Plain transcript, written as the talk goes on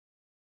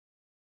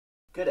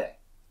Good day.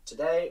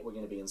 Today we're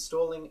going to be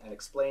installing and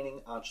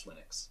explaining Arch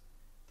Linux.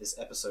 This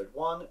episode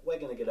 1, we're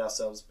going to get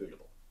ourselves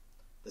bootable.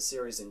 The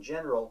series in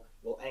general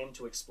will aim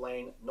to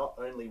explain not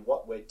only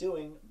what we're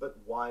doing, but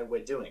why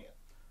we're doing it,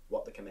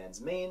 what the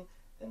commands mean,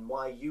 and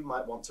why you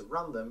might want to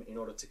run them in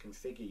order to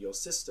configure your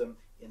system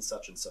in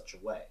such and such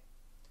a way.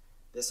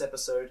 This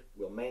episode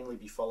will mainly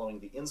be following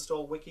the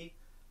install wiki.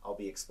 I'll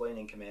be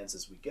explaining commands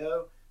as we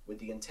go, with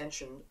the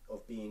intention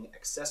of being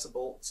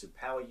accessible to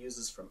power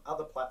users from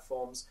other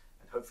platforms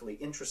and hopefully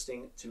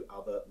interesting to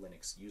other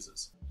Linux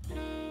users.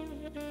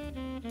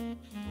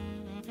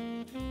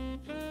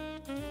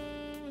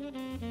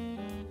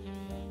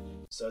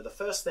 So the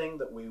first thing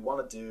that we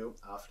want to do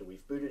after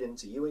we've booted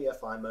into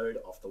UEFI mode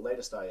off the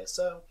latest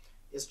ISO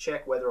is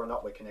check whether or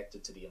not we're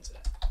connected to the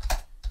internet.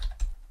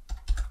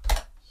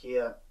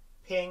 Here,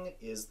 ping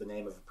is the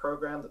name of a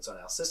program that's on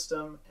our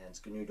system, and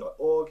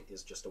gnu.org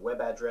is just a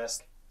web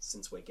address.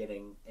 Since we're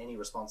getting any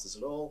responses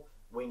at all,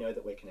 we know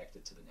that we're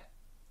connected to the net.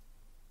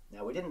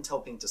 Now, we didn't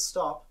tell ping to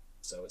stop,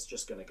 so it's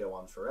just going to go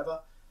on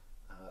forever.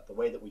 The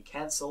way that we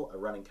cancel a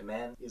running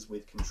command is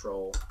with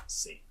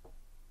Control-C.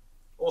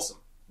 Awesome,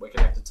 we're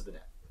connected to the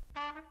net.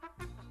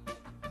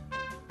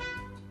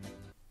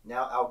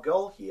 Now, our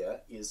goal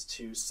here is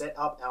to set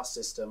up our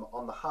system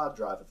on the hard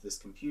drive of this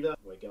computer.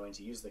 We're going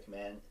to use the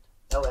command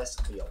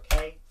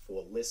lsblk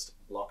for list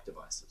block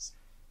devices.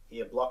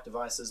 Here, block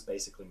devices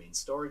basically mean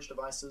storage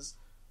devices.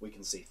 We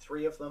can see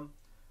 3 of them.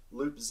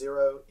 Loop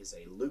 0 is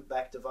a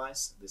loopback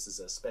device. This is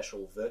a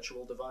special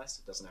virtual device.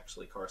 It doesn't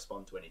actually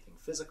correspond to anything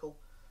physical.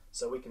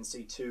 So we can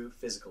see 2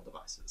 physical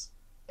devices,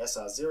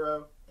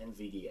 SR0 and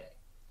VDA.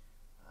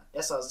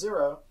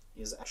 SR0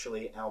 is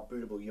actually our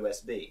bootable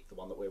USB, the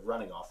one that we're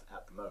running off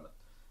at the moment.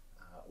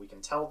 We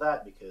can tell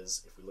that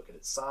because if we look at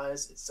its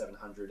size, it's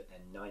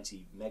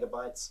 790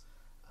 megabytes.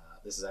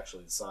 This is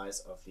actually the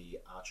size of the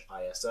Arch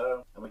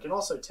ISO. And we can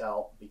also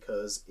tell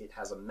because it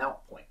has a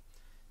mount point.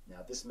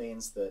 Now this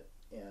means that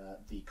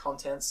the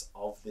contents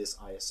of this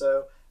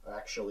ISO are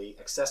actually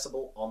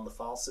accessible on the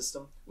file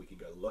system. We can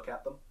go look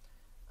at them.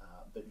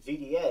 But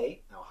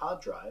VDA, our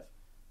hard drive,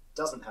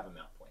 doesn't have a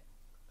mount point.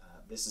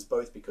 This is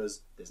both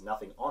because there's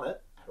nothing on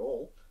it at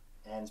all,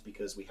 and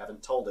because we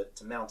haven't told it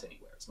to mount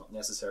anywhere. It's not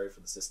necessary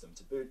for the system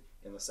to boot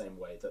in the same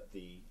way that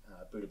the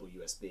bootable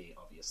USB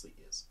obviously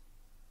is.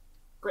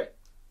 Great.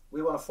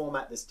 We want to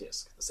format this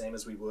disk, the same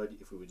as we would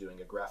if we were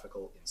doing a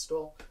graphical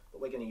install,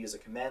 but we're going to use a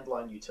command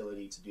line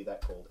utility to do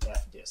that called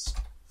fdisk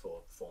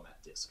for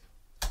format disk.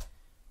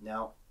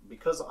 Now,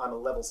 because I'm a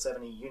level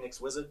 70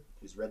 Unix wizard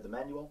who's read the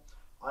manual,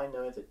 I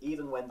know that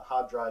even when the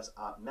hard drives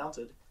aren't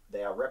mounted,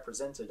 they are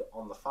represented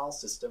on the file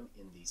system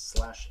in the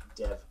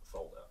 /dev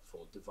folder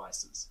for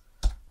devices.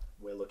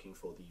 We're looking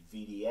for the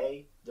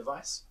VDA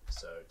device,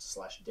 so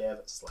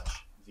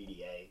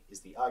 /dev/VDA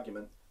is the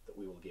argument that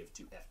we will give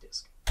to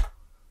fdisk.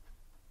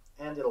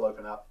 And it'll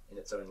open up in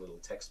its own little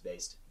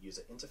text-based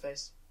user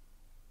interface.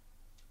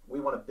 We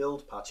want to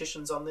build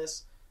partitions on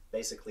this,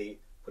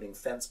 basically putting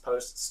fence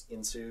posts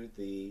into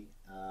the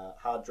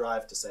hard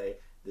drive to say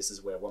this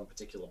is where one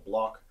particular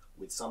block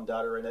with some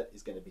data in it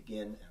is going to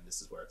begin and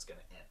this is where it's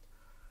going to end.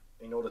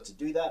 In order to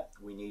do that,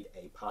 we need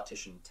a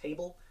partition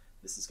table.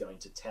 This is going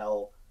to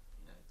tell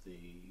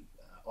the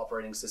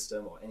operating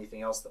system or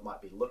anything else that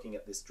might be looking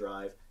at this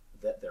drive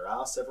that there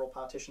are several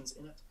partitions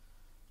in it.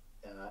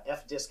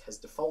 fdisk has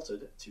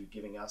defaulted to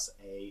giving us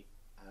a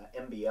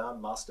MBR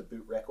master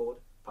boot record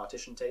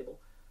partition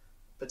table.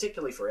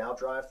 Particularly for our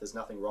drive, there's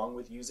nothing wrong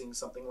with using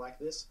something like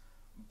this,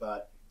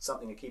 but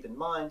something to keep in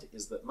mind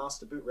is that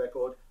master boot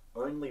record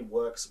only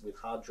works with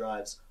hard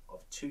drives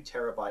of 2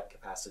 terabyte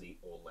capacity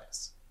or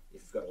less.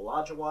 If you've got a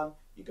larger one,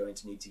 you're going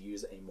to need to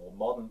use a more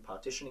modern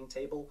partitioning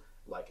table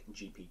like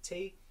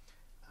GPT,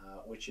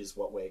 which is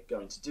what we're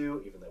going to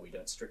do, even though we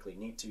don't strictly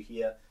need to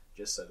here,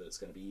 just so that it's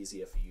going to be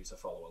easier for you to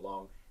follow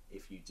along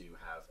if you do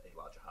have a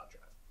larger hard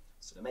drive.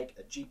 So to make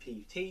a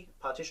GPT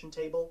partition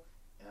table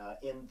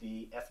in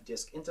the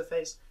fdisk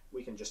interface,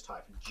 we can just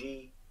type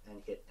G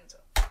and hit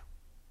enter.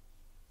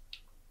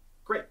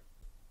 Great.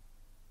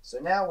 So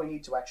now we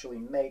need to actually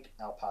make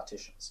our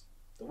partitions.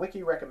 The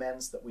wiki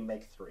recommends that we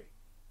make 3.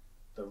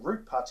 The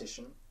root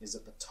partition is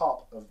at the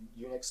top of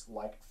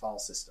Unix-like file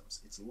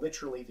systems. It's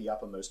literally the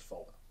uppermost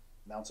folder,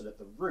 mounted at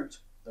the root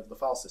of the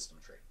file system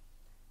tree.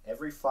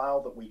 Every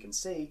file that we can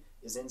see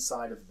is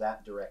inside of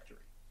that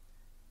directory.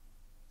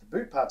 The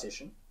boot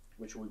partition,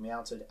 which will be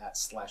mounted at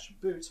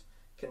 /boot,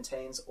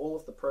 contains all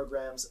of the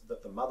programs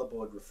that the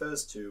motherboard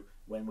refers to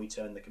when we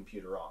turn the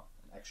computer on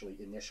and actually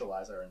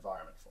initialize our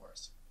environment for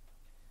us.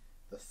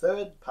 The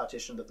third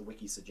partition that the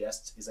wiki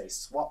suggests is a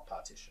swap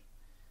partition.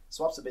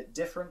 Swap's a bit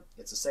different.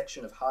 It's a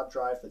section of hard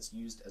drive that's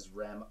used as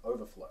RAM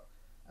overflow,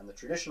 and the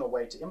traditional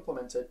way to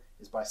implement it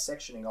is by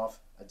sectioning off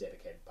a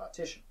dedicated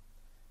partition.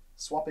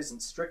 Swap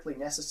isn't strictly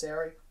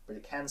necessary, but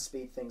it can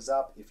speed things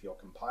up if you're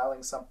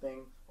compiling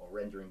something or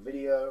rendering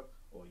video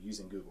or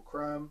using Google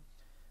Chrome.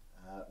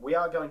 We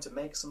are going to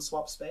make some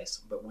swap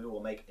space, but we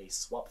will make a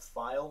swap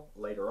file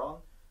later on.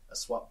 A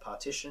swap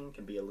partition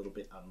can be a little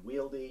bit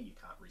unwieldy, you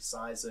can't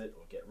resize it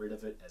or get rid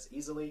of it as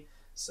easily,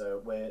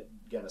 so we're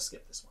going to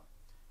skip this one.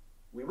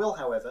 We will,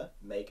 however,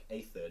 make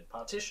a third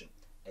partition,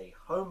 a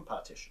home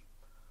partition.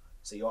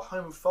 So your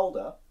home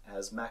folder,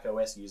 as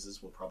macOS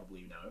users will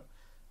probably know,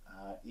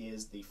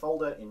 is the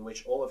folder in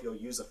which all of your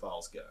user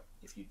files go.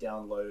 If you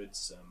download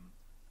some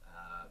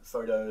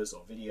photos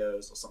or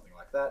videos or something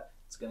like that,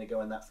 it's going to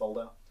go in that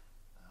folder.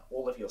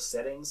 All of your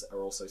settings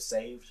are also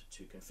saved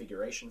to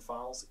configuration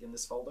files in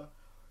this folder,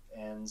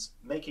 and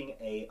making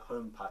a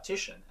home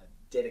partition, a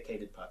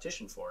dedicated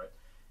partition for it,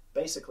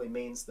 basically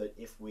means that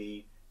if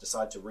we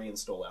decide to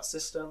reinstall our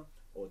system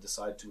or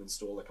decide to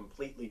install a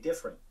completely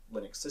different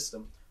Linux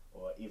system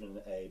or even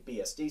a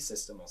BSD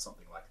system or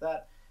something like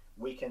that,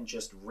 we can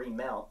just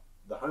remount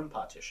the home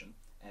partition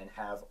and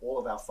have all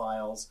of our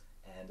files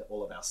and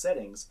all of our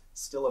settings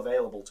still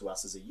available to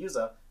us as a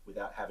user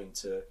without having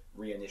to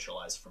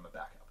reinitialize from a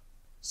backup.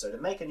 So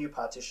to make a new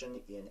partition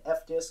in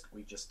fdisk,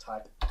 we just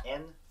type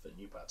N for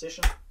new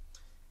partition,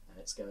 and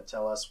it's going to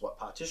tell us what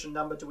partition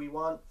number do we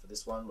want. For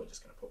this one, we're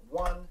just going to put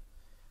 1.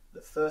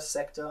 The first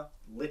sector,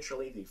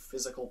 literally the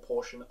physical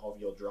portion of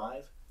your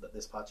drive that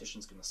this partition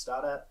is going to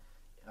start at,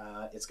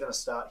 it's going to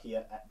start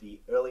here at the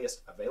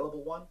earliest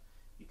available one.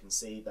 You can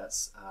see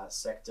that's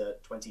sector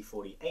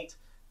 2048.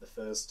 The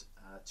first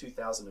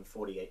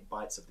 2048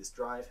 bytes of this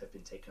drive have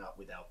been taken up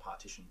with our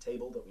partition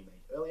table that we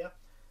made earlier,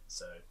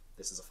 so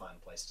this is a fine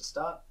place to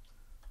start.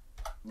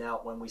 Now,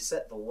 when we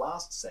set the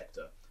last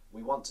sector,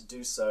 we want to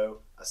do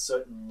so a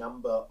certain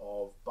number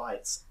of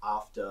bytes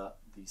after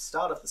the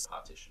start of this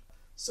partition,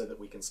 so that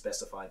we can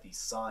specify the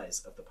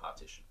size of the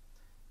partition.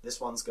 This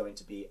one's going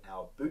to be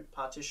our boot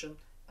partition,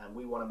 and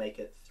we want to make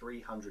it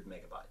 300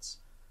 megabytes.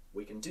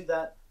 We can do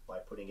that by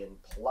putting in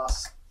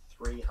plus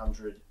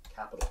 300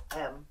 capital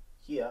M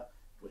here,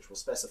 which will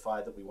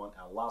specify that we want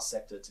our last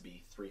sector to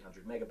be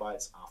 300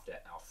 megabytes after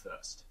our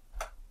first.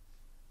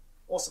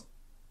 Awesome.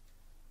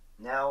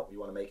 Now we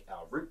want to make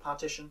our root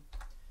partition.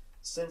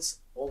 Since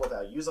all of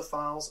our user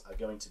files are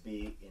going to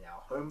be in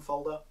our home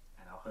folder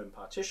and our home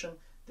partition,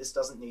 this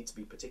doesn't need to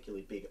be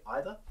particularly big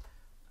either.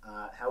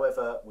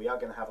 However, we are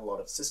going to have a lot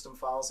of system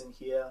files in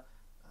here.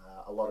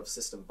 A lot of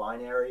system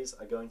binaries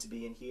are going to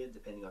be in here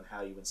depending on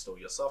how you install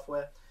your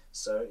software.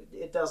 So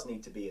it does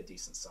need to be a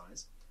decent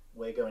size.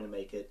 We're going to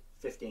make it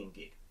 15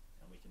 gig.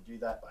 And we can do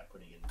that by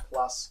putting in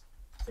plus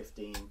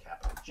 15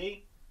 capital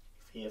G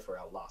here for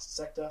our last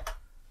sector.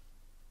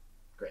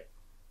 Great.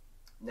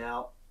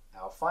 Now,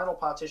 our final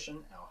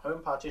partition, our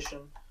home partition,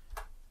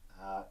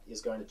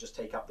 is going to just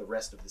take up the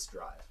rest of this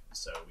drive.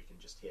 So we can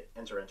just hit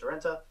enter, enter,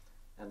 enter,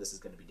 and this is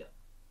going to be done.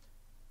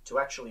 To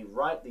actually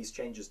write these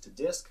changes to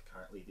disk,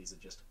 currently these are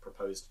just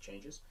proposed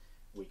changes,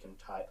 we can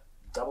type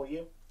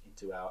W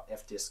into our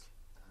fdisk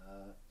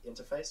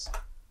interface,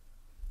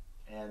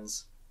 and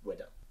we're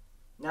done.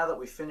 Now that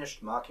we've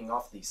finished marking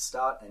off the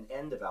start and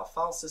end of our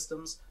file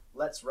systems,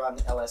 let's run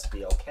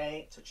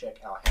lsblk to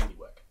check our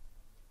handiwork.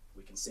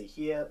 We can see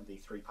here the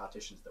 3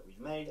 partitions that we've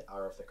made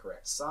are of the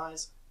correct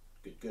size.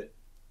 Good, good.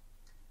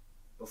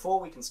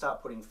 Before we can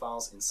start putting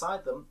files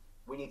inside them,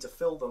 we need to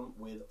fill them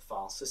with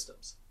file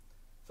systems.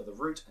 For the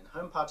root and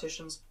home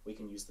partitions, we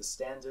can use the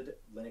standard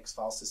Linux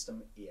file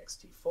system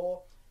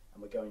ext4,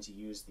 and we're going to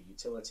use the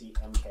utility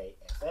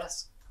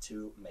mkfs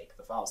to make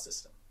the file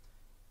system.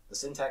 The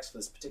syntax for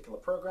this particular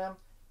program,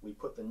 we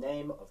put the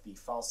name of the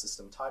file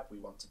system type we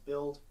want to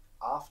build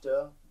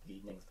after the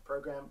name of the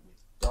program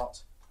with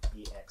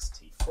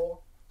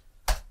 .ext4,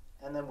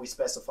 and then we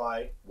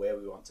specify where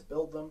we want to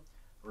build them.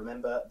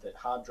 Remember that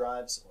hard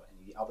drives or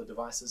any other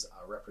devices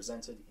are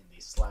represented in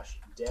the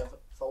 /dev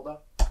folder,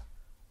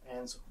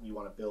 and we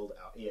want to build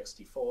our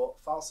ext4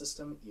 file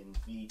system in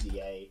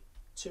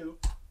VDA2,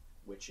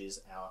 which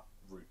is our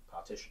root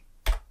partition.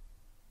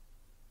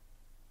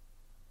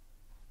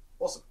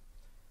 Awesome.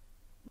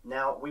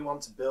 Now we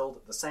want to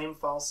build the same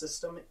file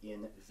system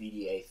in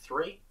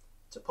VDA3.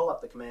 To pull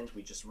up the command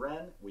we just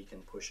ran, we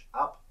can push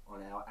up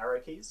on our arrow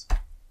keys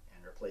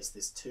and replace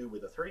this 2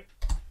 with a 3.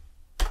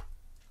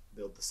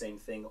 Build the same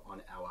thing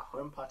on our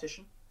home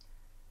partition.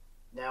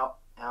 Now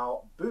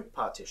our boot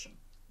partition,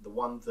 the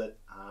one that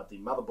the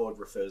motherboard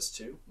refers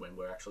to when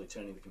we're actually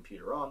turning the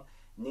computer on,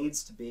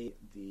 needs to be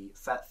the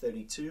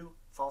FAT32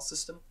 file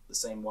system, the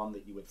same one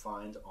that you would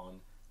find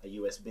on a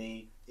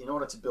USB. In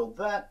order to build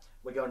that,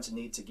 we're going to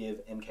need to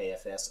give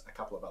mkfs a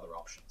couple of other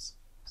options.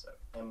 So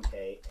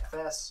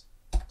mkfs.fat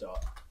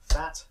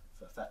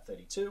for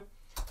FAT32,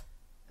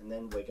 and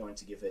then we're going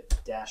to give it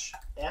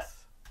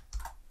 -f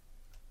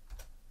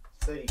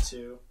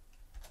 32,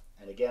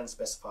 and again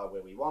specify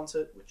where we want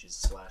it, which is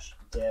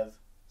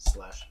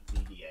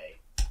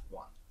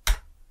 /dev/VDA1.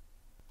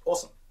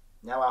 Awesome.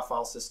 Now our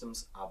file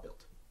systems are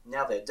built.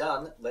 Now they're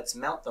done, let's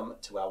mount them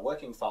to our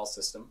working file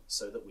system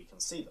so that we can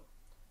see them.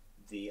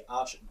 The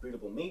Arch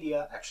Bootable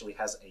Media actually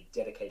has a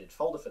dedicated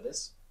folder for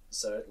this,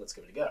 so let's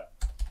give it a go.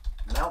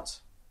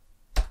 Mount,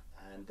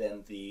 and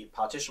then the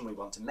partition we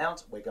want to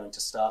mount, we're going to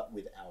start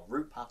with our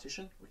root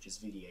partition, which is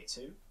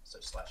VDA2, so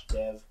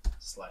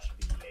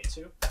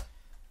 /dev/VDA2,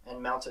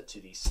 and mount it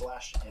to the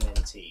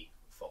 /mnt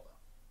folder.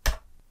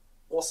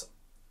 Awesome.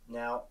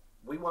 Now,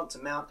 we want to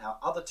mount our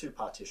other two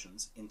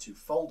partitions into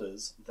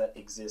folders that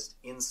exist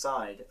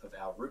inside of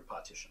our root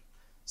partition.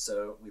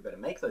 So we better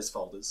make those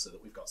folders so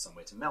that we've got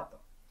somewhere to mount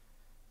them.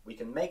 We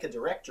can make a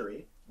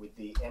directory with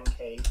the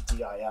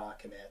mkdir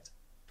command,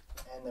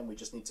 and then we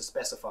just need to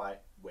specify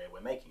where we're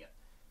making it.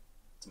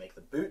 To make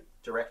the boot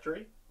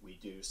directory, we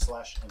do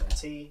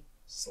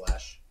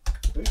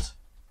 /mnt/boot,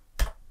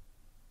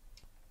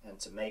 and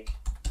to make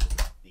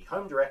the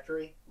home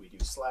directory, we do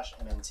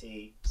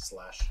 /mnt/home.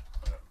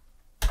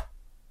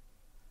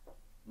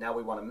 Now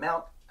we want to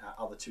mount our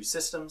other two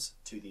systems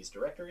to these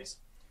directories.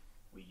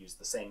 We use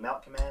the same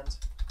mount command,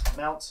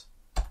 mount.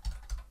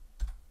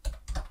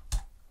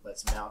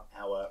 Let's mount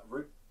our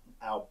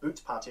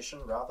boot partition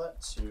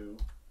to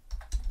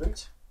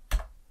boot.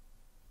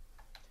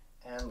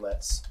 And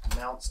let's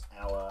mount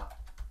our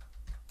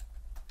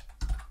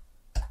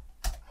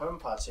home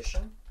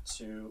partition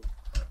to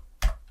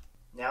home.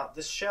 Now,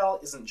 this shell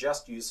isn't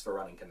just used for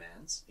running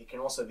commands. It can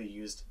also be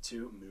used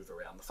to move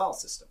around the file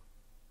system.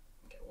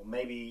 Okay, well,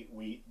 maybe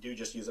we do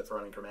just use it for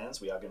running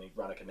commands. We are going to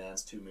run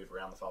commands to move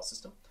around the file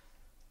system.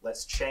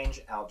 Let's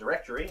change our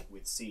directory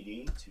with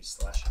cd to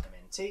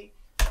 /mnt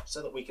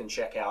so that we can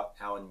check out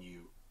our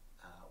new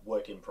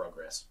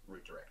work-in-progress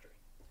root directory.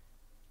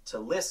 To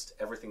list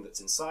everything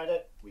that's inside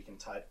it, we can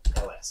type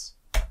ls.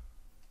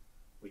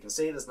 We can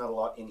see there's not a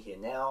lot in here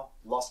now.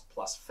 Lost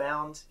plus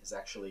found is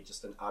actually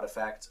just an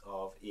artifact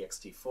of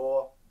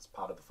ext4. It's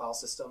part of the file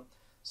system.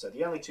 So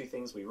the only two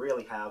things we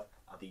really have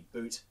are the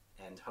boot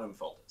and home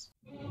folders.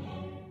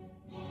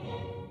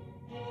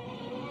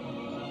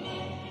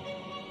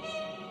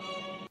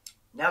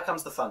 Now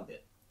comes the fun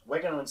bit.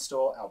 We're going to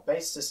install our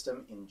base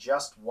system in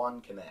just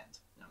one command.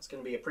 Now it's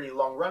going to be a pretty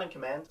long running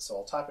command, so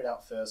I'll type it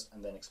out first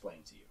and then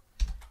explain to you.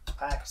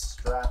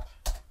 Pacstrap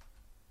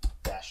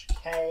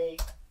 -k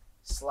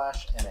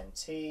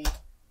 /mnt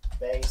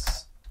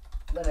base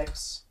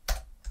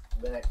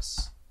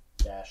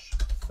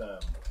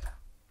Linux-firmware.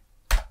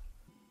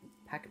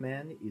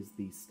 Pacman is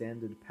the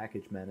standard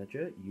package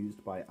manager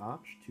used by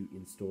Arch to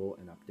install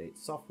and update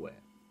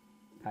software.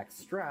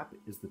 Pacstrap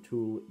is the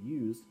tool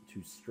used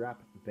to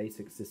strap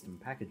basic system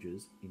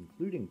packages,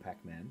 including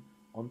Pacman,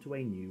 onto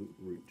a new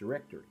root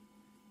directory.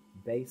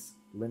 Base,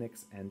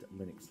 Linux, and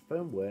Linux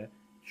firmware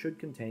should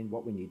contain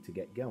what we need to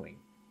get going,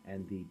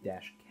 and the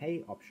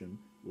 -k option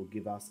will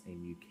give us a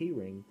new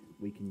keyring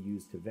we can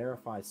use to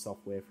verify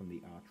software from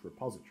the Arch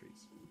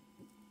repositories.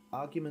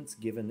 Arguments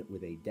given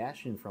with a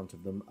dash in front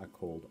of them are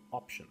called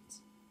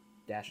options.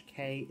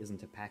 -k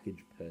isn't a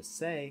package per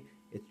se,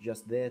 it's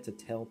just there to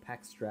tell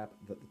Pacstrap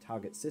that the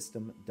target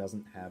system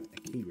doesn't have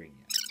a keyring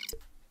yet.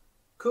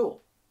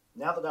 Cool.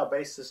 Now that our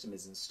base system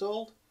is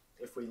installed,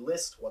 if we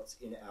list what's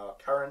in our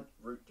current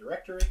root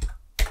directory,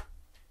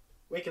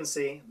 we can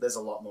see there's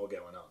a lot more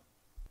going on.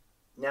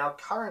 Now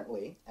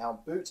currently, our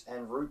boot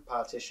and root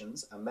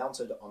partitions are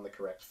mounted on the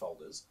correct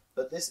folders,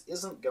 but this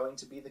isn't going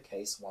to be the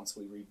case once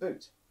we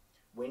reboot.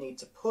 We need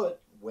to put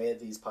where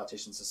these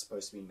partitions are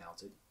supposed to be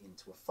mounted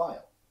into a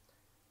file.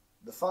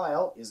 The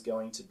file is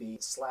going to be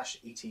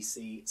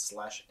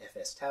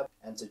 /etc/fstab,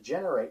 and to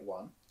generate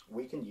one,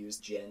 we can use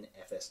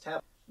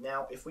genfstab.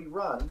 Now, if we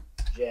run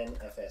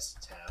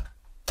genfstab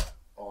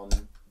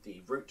on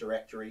the root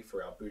directory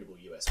for our bootable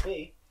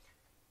USB,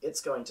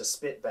 it's going to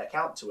spit back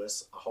out to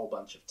us a whole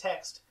bunch of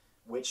text,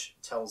 which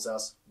tells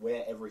us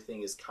where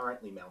everything is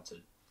currently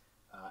mounted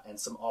and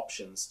some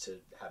options to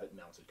have it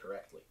mounted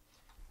correctly.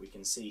 We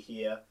can see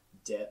here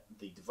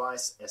the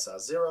device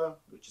SR0,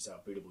 which is our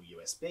bootable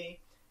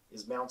USB,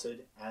 is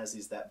mounted, as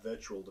is that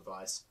virtual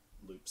device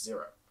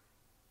loop0.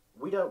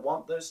 We don't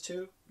want those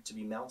two to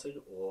be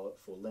mounted or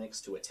for Linux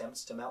to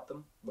attempt to mount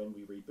them when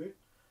we reboot.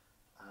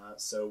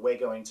 So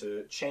we're going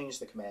to change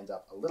the command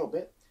up a little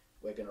bit.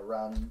 We're going to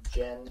run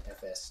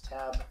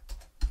genfstab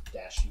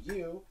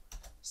 -u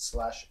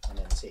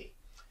 /mnt.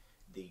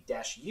 The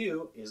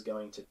 -u is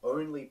going to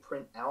only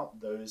print out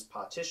those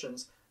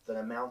partitions that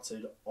are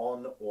mounted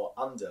on or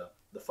under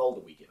the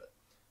folder we give it.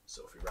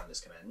 So if we run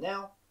this command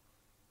now,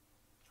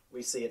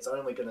 we see it's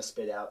only going to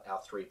spit out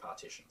our 3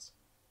 partitions.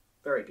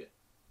 Very good.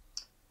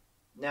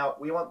 Now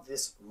we want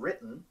this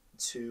written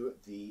to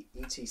the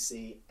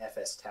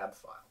etc/fstab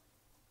file.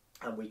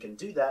 And we can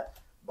do that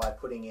by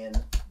putting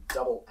in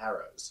double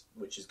arrows,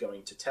 which is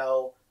going to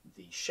tell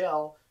the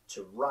shell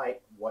to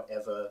write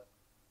whatever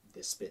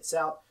this spits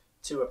out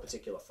to a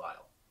particular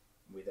file.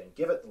 We then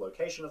give it the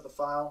location of the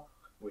file,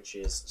 which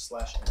is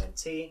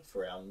 /mnt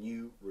for our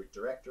new root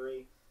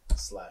directory,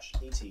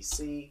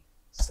 /etc/fstab.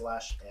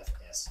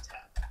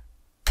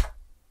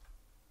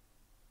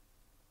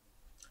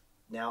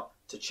 Now,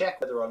 to check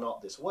whether or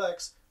not this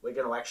works, we're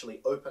going to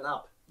actually open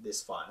up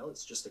this file.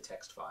 It's just a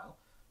text file.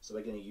 So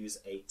we're going to use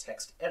a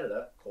text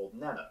editor called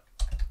nano.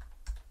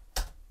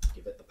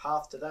 Give it the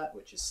path to that,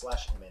 which is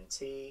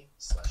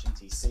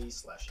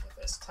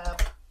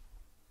 /mnt/etc/fstab.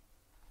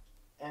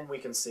 And we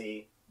can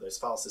see those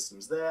file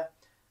systems there.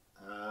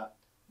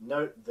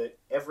 Note that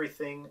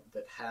everything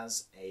that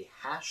has a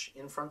hash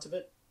in front of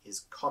it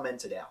is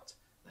commented out.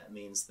 That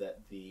means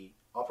that the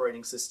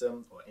operating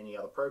system or any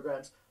other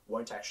programs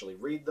won't actually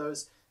read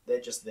those.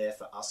 They're just there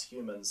for us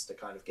humans to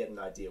kind of get an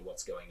idea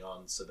what's going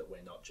on so that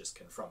we're not just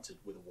confronted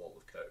with a wall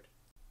of code.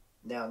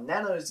 Now,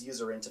 Nano's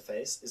user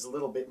interface is a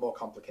little bit more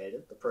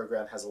complicated. The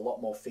program has a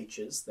lot more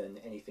features than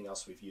anything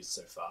else we've used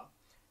so far.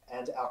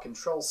 And our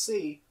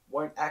Control-C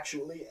won't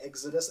actually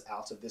exit us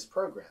out of this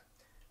program.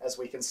 As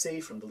we can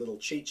see from the little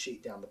cheat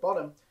sheet down the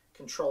bottom,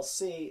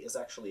 Control-C is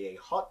actually a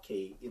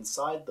hotkey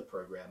inside the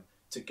program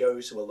to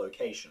go to a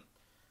location.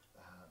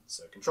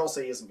 So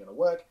Control-C isn't going to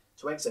work.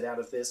 To exit out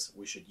of this,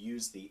 we should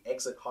use the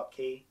exit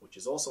hotkey, which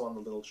is also on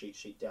the little cheat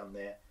sheet down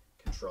there,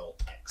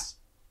 Control-X.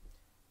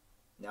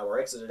 Now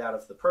we're exited out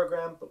of the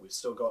program, but we've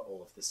still got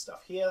all of this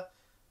stuff here.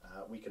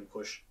 We can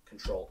push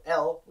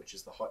Control-L, which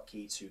is the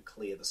hotkey to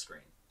clear the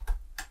screen.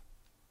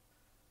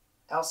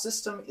 Our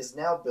system is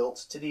now built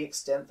to the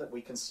extent that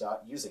we can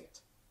start using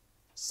it.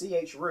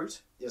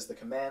 chroot is the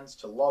command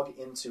to log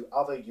into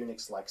other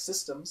Unix-like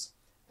systems,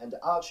 and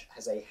Arch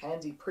has a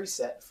handy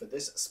preset for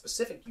this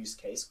specific use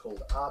case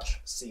called Arch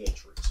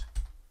chroot.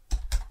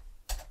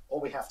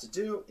 All we have to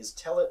do is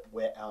tell it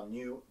where our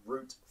new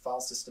root file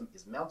system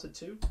is mounted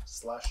to,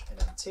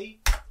 /nmt,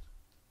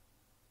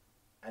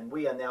 and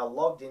we are now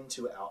logged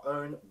into our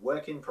own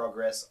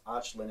work-in-progress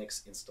Arch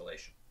Linux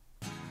installation.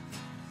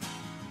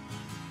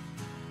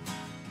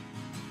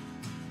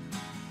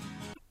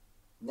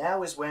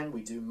 Now is when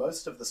we do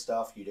most of the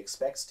stuff you'd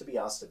expect to be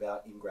asked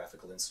about in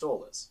graphical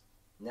installers.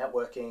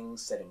 Networking,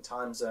 setting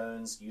time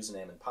zones,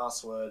 username and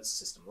passwords,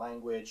 system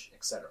language,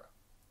 etc.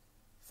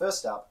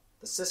 First up,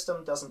 the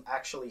system doesn't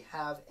actually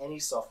have any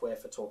software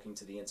for talking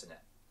to the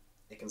internet.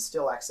 It can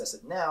still access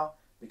it now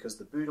because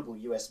the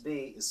bootable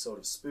USB is sort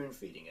of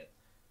spoon-feeding it,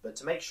 but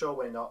to make sure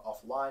we're not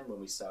offline when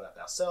we start up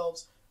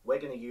ourselves, we're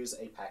going to use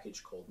a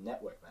package called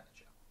Network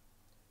Manager.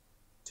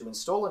 To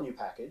install a new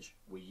package,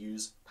 we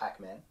use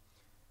pacman,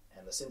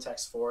 and the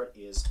syntax for it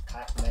is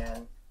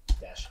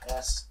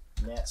pacman-s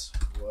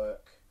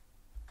network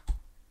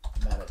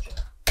manager.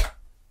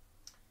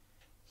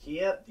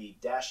 Here, the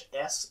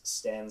 -s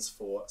stands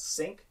for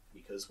sync,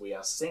 because we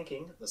are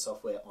syncing the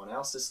software on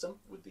our system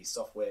with the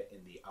software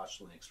in the Arch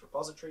Linux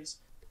repositories.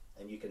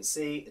 And you can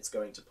see it's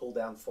going to pull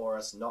down for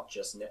us not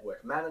just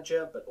Network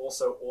Manager, but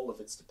also all of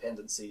its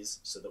dependencies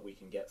so that we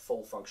can get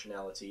full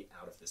functionality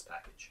out of this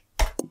package.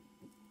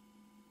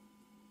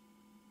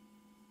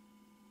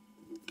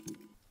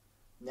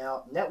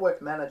 Now,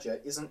 Network Manager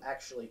isn't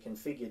actually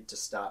configured to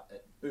start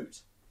at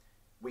boot.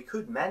 We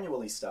could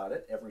manually start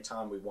it every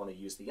time we want to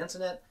use the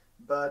internet,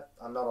 but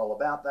I'm not all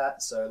about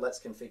that, so let's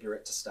configure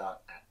it to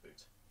start at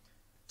boot.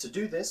 To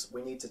do this,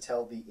 we need to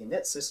tell the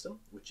init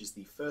system, which is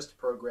the first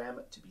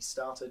program to be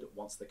started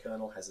once the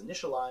kernel has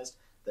initialized,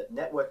 that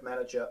Network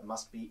Manager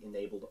must be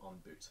enabled on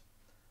boot.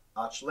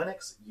 Arch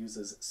Linux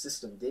uses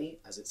systemd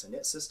as its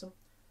init system,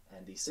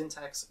 and the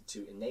syntax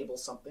to enable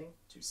something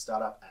to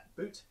start up at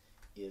boot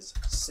is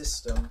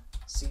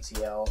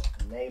systemctl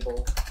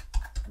enable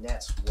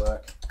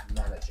network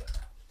manager.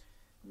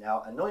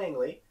 Now,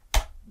 annoyingly,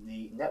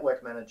 the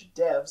Network Manager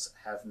devs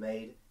have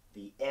made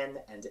the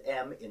N and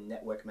M in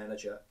Network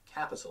Manager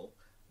capital,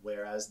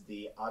 whereas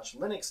the Arch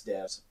Linux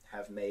devs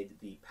have made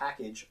the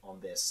package on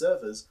their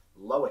servers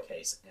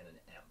lowercase n and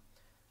m.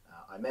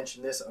 I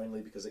mention this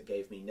only because it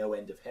gave me no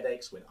end of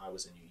headaches when I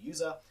was a new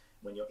user.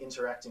 When you're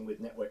interacting with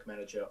Network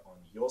Manager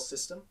on your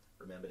system,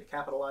 remember to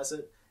capitalize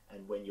it,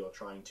 and when you're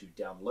trying to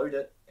download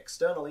it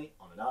externally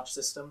on an Arch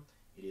system,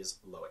 it is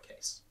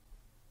lowercase.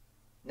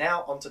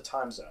 Now onto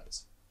time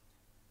zones.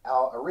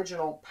 Our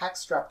original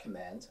Pacstrap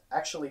command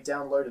actually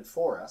downloaded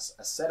for us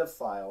a set of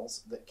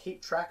files that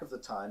keep track of the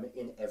time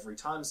in every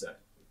time zone,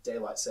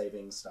 daylight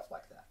savings, stuff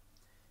like that.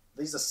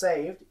 These are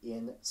saved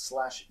in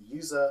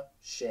 /user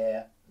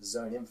share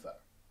zone info.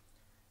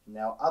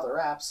 Now other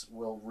apps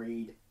will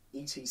read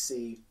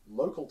etc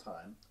local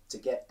time to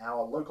get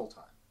our local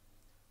time.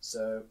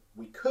 So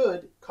we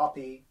could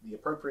copy the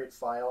appropriate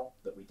file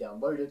that we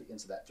downloaded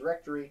into that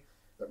directory,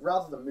 but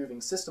rather than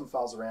moving system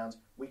files around,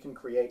 we can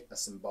create a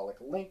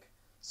symbolic link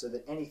so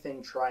that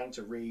anything trying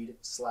to read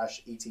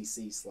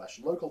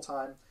 /etc/local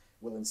time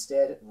will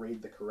instead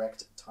read the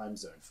correct time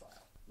zone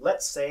file.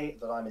 Let's say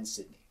that I'm in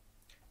Sydney.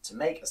 To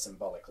make a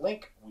symbolic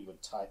link, we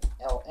would type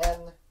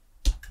ln-sf,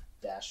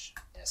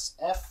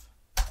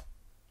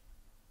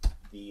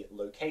 the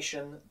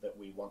location that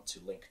we want to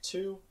link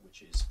to,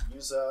 which is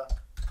user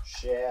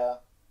share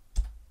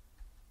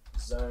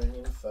zone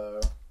info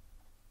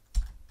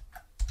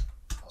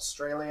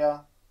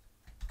Australia,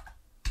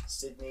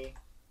 Sydney,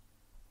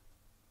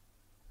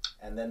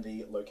 and then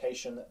the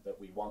location that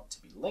we want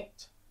to be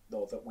linked,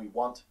 or that we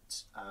want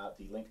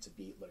the link to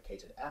be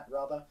located at,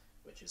 rather,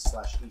 which is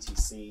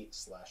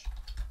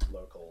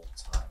 /etc/local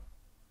time.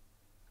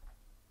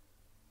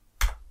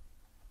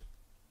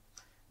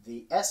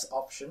 The S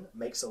option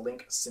makes a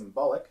link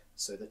symbolic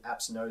so that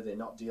apps know they're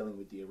not dealing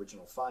with the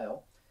original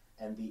file,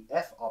 and the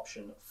F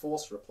option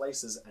force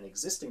replaces an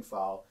existing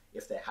file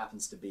if there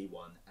happens to be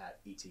one at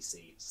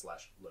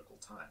etc/local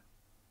time.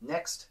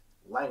 Next,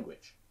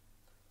 language.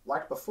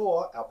 Like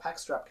before, our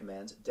Pacstrap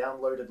command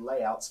downloaded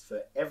layouts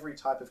for every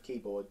type of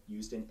keyboard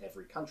used in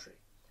every country.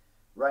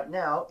 Right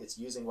now, it's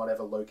using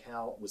whatever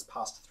locale was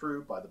passed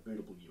through by the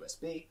bootable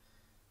USB,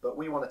 but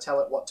we want to tell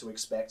it what to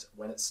expect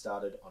when it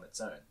started on its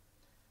own.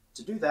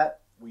 To do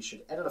that, we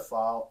should edit a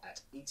file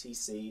at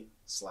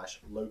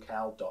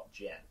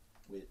etc/locale.gen,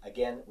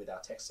 again with our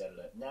text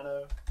editor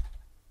nano.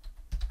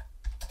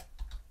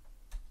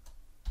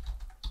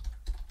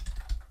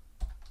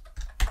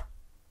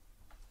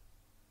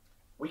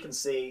 We can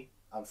see,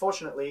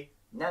 unfortunately,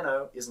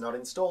 Nano is not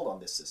installed on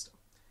this system.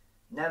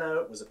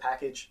 Nano was a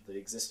package that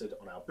existed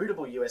on our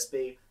bootable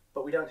USB,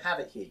 but we don't have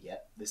it here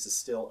yet. This is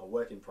still a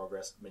work in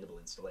progress minimal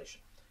installation.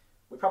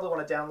 We probably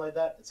want to download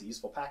that. It's a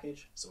useful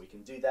package, so we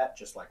can do that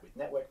just like with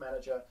Network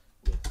Manager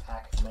with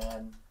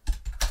pacman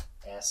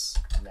s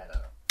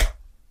nano.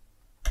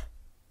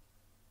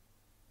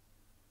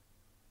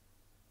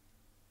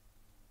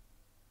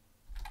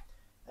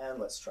 And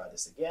let's try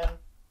this again.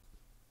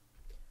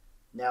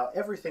 Now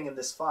everything in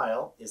this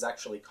file is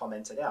actually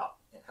commented out.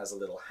 It has a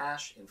little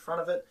hash in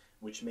front of it,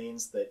 which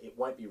means that it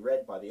won't be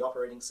read by the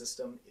operating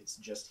system. It's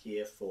just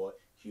here for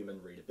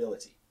human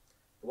readability.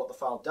 But what the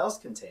file does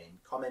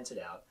contain, commented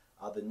out,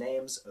 are the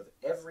names of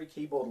every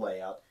keyboard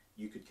layout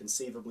you could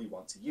conceivably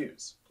want to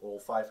use, all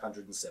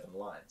 507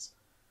 lines.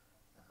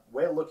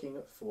 We're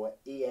looking for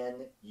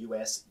EN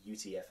US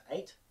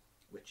UTF-8,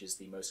 which is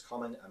the most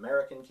common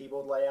American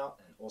keyboard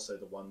layout and also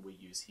the one we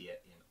use here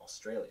in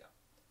Australia.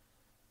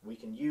 We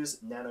can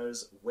use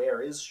Nano's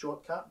where is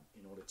shortcut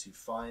in order to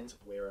find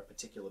where a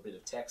particular bit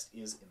of text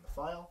is in the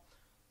file.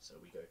 So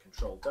we go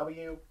Control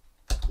W,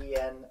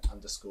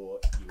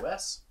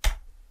 EN_US,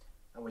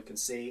 and we can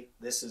see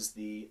this is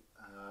the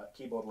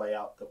keyboard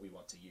layout that we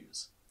want to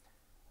use.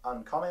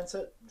 Uncomment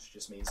it, which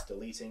just means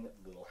deleting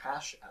the little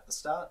hash at the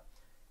start,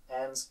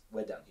 and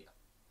we're done here.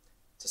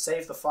 To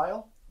save the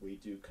file, we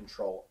do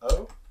Control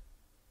O,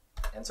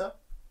 Enter,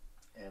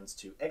 and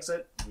to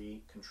exit,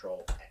 we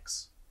Control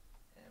X.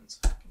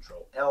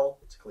 Control L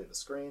to clear the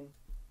screen.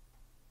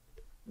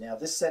 Now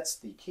this sets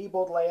the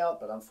keyboard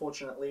layout, but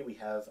unfortunately we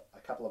have a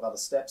couple of other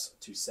steps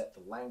to set the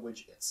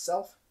language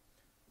itself.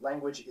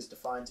 Language is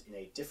defined in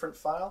a different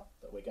file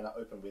that we're going to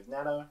open with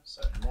Nano,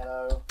 so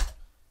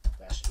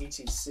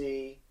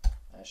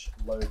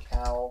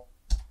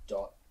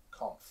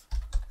nano-etc/locale.conf,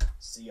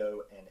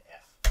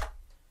 C-O-N-F.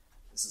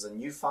 This is a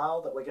new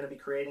file that we're going to be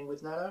creating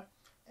with Nano,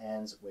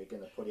 and we're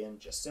going to put in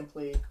just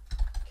simply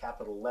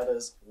capital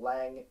letters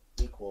lang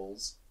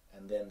equals,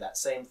 and then that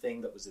same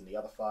thing that was in the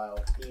other file,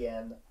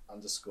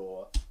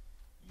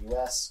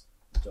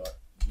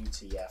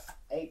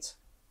 en_us.utf8,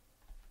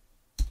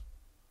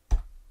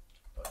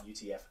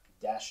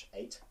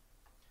 UTF-8,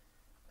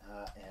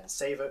 and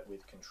save it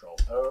with Control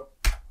O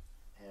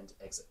and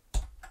exit.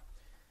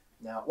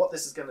 Now what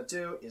this is going to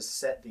do is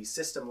set the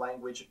system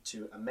language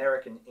to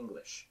American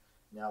English.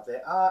 Now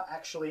there are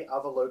actually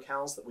other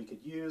locales that we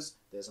could use.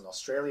 There's an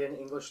Australian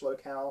English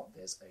locale,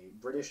 there's a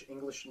British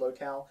English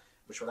locale,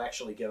 which would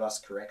actually give us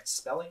correct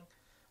spelling,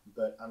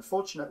 but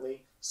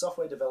unfortunately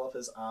software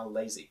developers are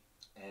lazy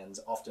and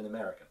often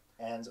American.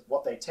 And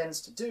what they tend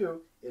to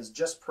do is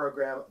just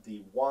program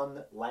the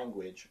one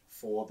language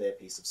for their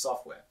piece of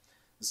software.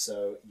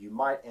 So you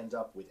might end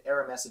up with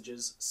error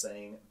messages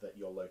saying that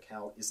your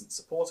locale isn't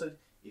supported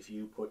if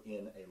you put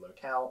in a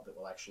locale that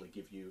will actually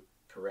give you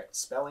correct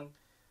spelling.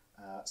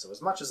 So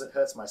as much as it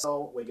hurts my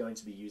soul, we're going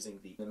to be using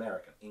the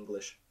American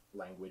English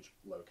language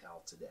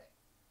locale today.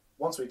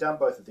 Once we've done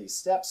both of these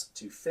steps,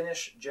 to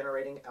finish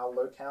generating our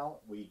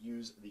locale, we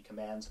use the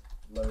command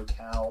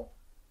locale-gen,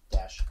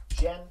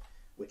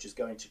 which is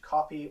going to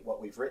copy what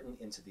we've written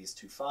into these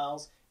two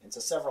files into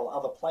several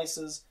other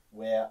places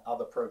where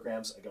other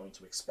programs are going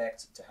to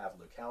expect to have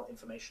locale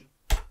information.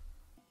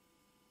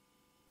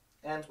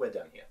 And we're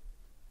done here.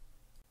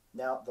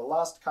 Now, the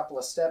last couple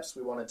of steps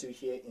we want to do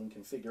here in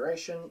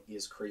configuration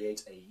is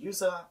create a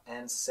user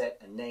and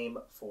set a name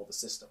for the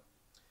system.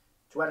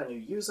 To add a new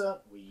user,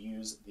 we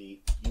use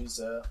the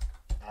user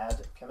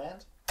add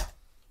command,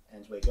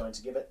 and we're going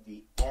to give it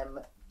the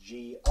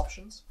MG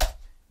options.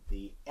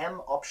 The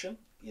M option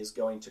is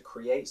going to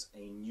create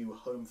a new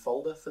home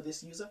folder for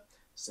this user.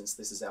 Since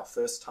this is our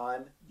first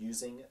time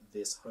using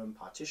this home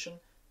partition,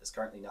 there's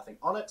currently nothing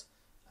on it.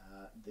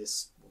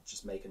 This will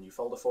just make a new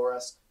folder for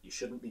us. You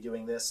shouldn't be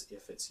doing this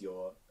if it's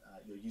you're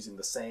using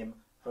the same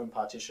home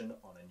partition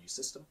on a new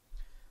system.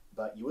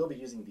 But you will be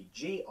using the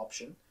G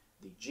option.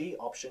 The G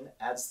option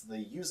adds the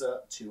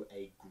user to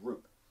a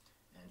group.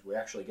 And we're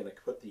actually going to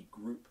put the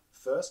group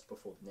first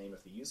before the name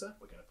of the user.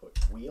 We're going to put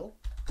wheel.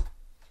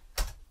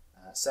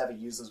 Savvy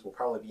users will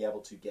probably be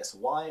able to guess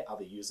why.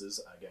 Other users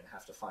are going to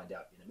have to find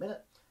out in a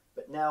minute.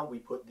 But now we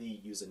put the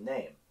user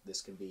name.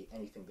 This can be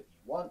anything that you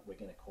want. We're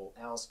going to call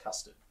ours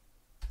custard.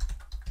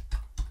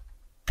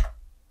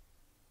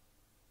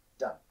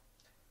 Done.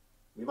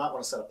 We might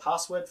want to set a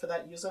password for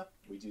that user.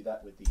 We do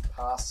that with the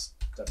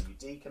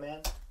passwd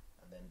command,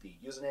 and then the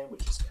username,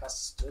 which is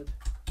custard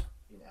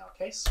in our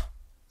case.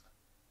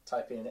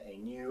 Type in a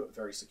new,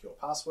 very secure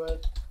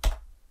password.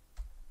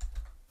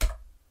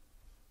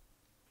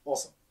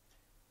 Awesome.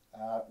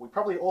 We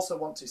probably also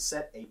want to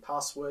set a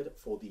password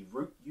for the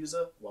root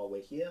user while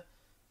we're here.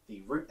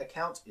 The root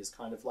account is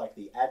kind of like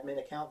the admin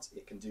account.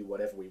 It can do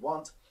whatever we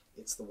want.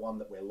 It's the one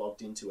that we're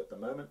logged into at the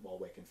moment while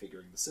we're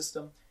configuring the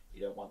system.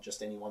 You don't want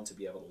just anyone to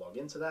be able to log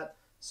into that.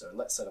 So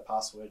let's set a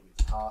password with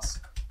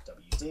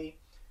passwd.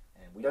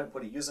 And we don't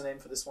put a username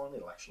for this one.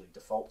 It'll actually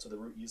default to the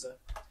root user.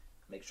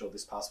 Make sure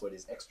this password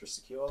is extra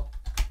secure.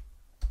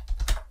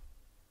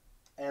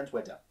 And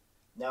we're done.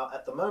 Now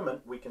at the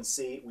moment we can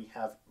see we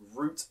have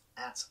root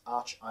at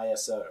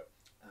archiso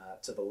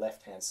to the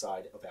left hand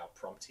side of our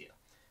prompt here.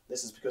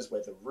 This is because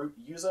we're the root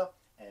user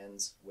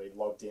and we're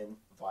logged in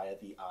via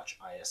the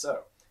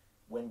archiso.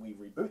 When we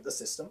reboot the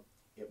system,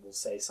 it will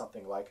say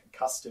something like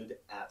custard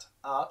at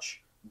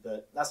arch,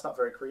 but that's not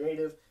very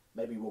creative.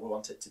 Maybe we'll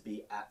want it to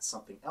be at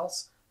something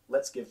else.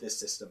 Let's give this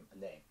system a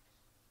name.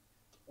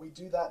 We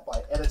do that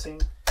by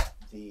editing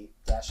the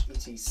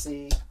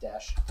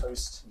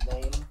 -etc-host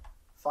name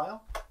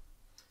file,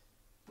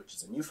 which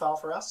is a new file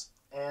for us,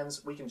 and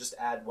we can just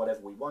add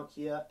whatever we want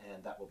here,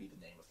 and that will be the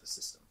name of the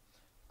system.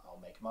 I'll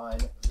make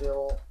mine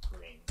Vil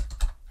Green.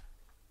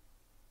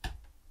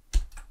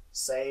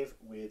 Save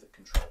with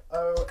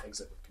Control-O,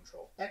 exit with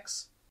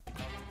Control-X.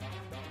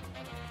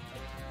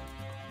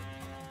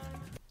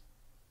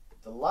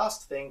 The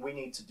last thing we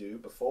need to do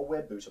before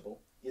we're bootable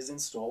is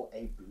install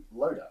a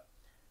bootloader.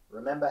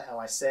 Remember how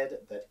I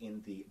said that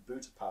in the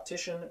boot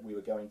partition we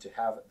were going to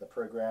have the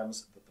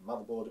programs that the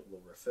motherboard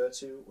will refer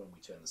to when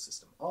we turn the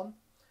system on?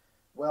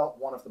 Well,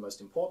 one of the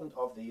most important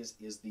of these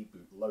is the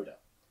bootloader.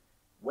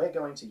 We're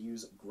going to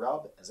use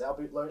grub as our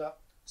bootloader,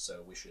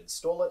 so we should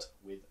install it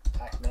with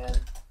pacman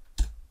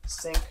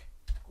sync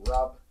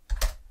grub,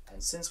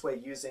 and since we're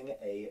using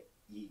a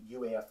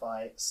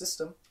UEFI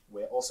system,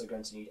 we're also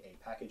going to need a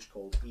package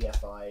called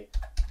EFI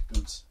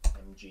boot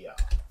mgr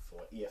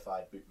for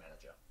EFI boot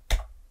manager.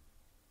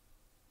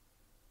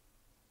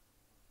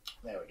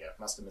 There we go.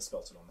 Must have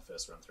misspelt it on the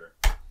first run through.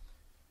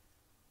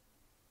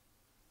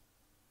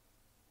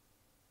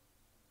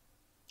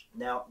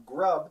 Now,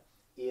 grub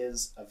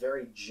is a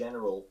very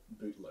general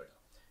bootloader.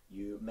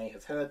 You may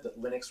have heard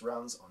that Linux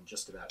runs on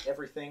just about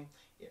everything.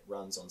 It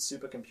runs on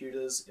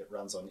supercomputers, it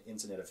runs on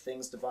Internet of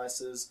Things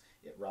devices,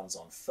 it runs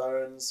on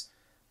phones,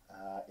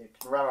 it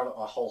can run on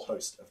a whole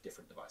host of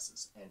different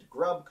devices. And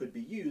grub could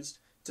be used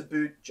to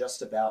boot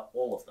just about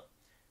all of them,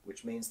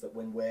 which means that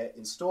when we're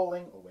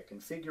installing or we're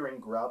configuring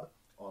grub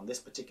on this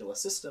particular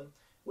system,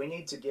 we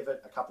need to give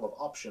it a couple of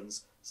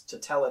options to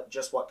tell it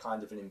just what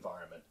kind of an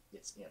environment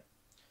it's in.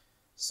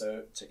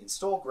 So to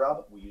install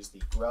grub, we use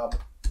the grub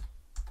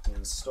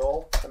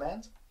install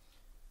command,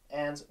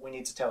 and we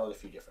need to tell it a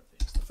few different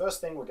things. The first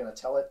thing we're going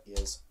to tell it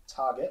is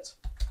target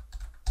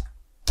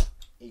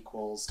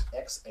equals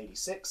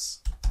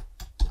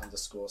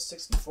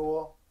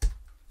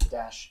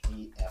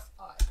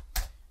x86_64-EFI,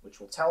 which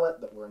will tell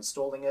it that we're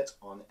installing it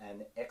on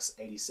an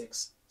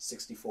x86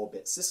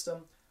 64-bit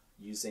system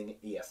using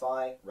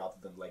EFI rather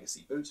than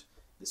legacy boot.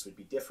 This would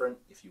be different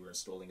if you were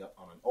installing it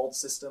on an old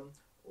system,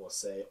 or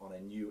say on a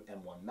new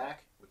M1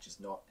 Mac, which is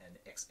not an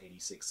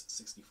x86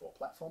 64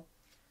 platform.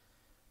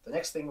 The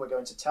next thing we're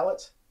going to tell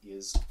it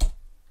is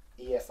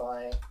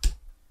EFI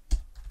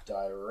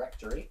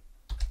directory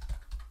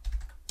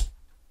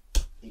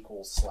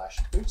equals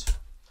 /boot.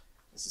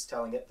 This is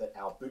telling it that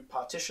our boot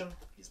partition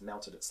is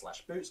mounted at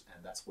 /boot,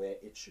 and that's where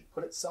it should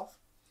put itself.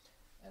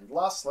 And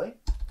lastly,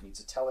 we need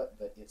to tell it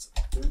that its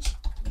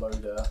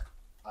bootloader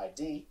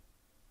ID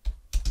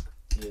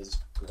is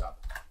grub.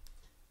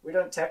 We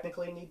don't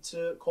technically need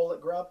to call it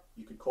grub.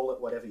 You could call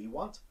it whatever you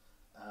want,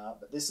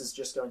 but this is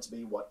just going to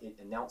be what it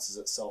announces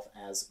itself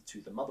as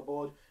to the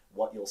motherboard,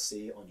 what you'll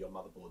see on your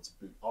motherboard's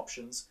boot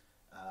options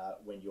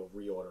when you're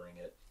reordering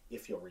it,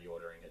 if you're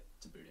reordering it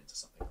to boot into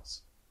something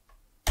else.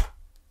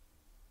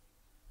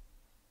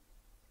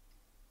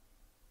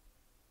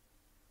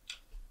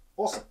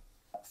 Awesome.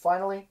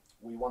 Finally,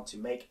 we want to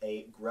make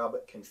a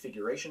grub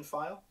configuration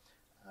file.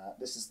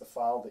 This is the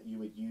file that you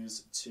would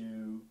use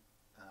to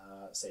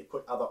say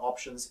put other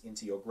options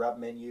into your grub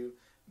menu,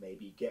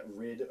 maybe get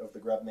rid of the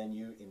grub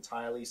menu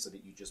entirely so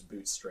that you just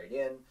boot straight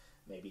in,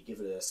 maybe give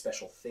it a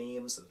special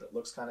theme so that it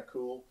looks kind of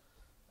cool.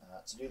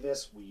 To do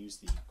this, we use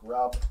the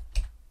grub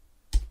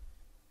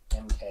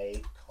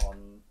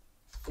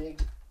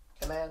mkconfig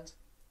command.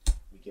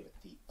 We give it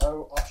the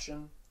O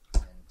option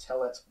and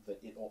tell it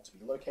that it ought to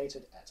be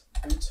located at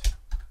boot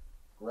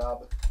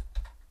grub.cfg.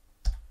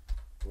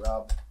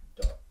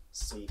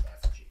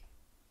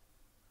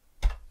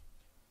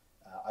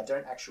 I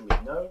don't actually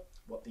know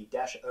what the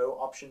 -O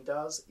option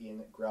does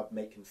in grub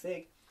make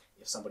config.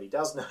 If somebody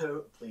does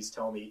know, please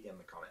tell me in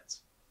the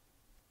comments.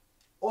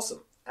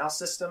 Awesome. Our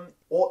system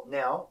ought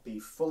now be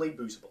fully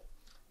bootable.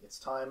 It's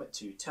time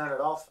to turn it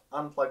off,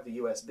 unplug the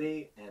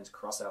USB, and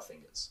cross our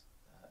fingers.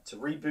 To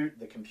reboot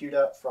the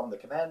computer from the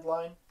command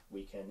line,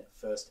 we can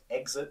first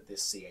exit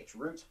this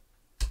chroot,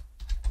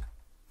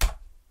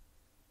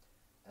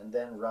 and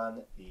then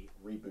run the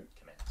reboot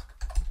command.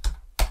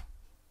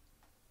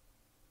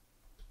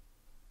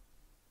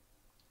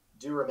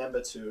 Do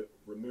remember to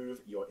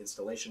remove your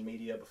installation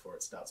media before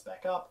it starts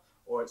back up,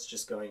 or it's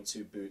just going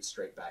to boot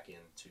straight back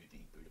into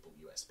the bootable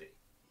USB.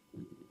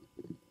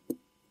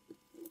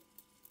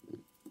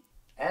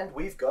 And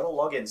we've got a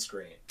login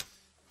screen.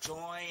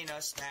 Join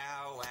us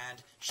now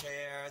and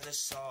share the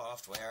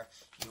software.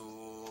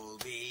 You'll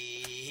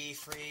be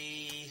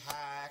free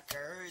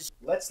hackers.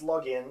 Let's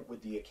log in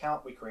with the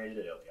account we created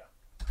earlier.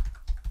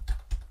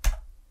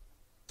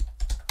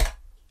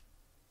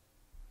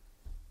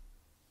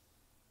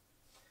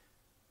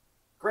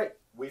 Great,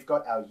 we've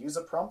got our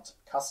user prompt,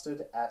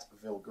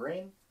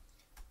 custard@vilgreen,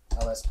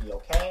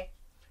 lsblk.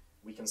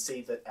 We can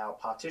see that our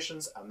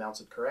partitions are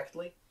mounted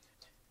correctly.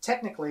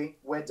 Technically,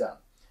 we're done.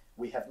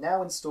 We have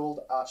now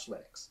installed Arch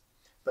Linux,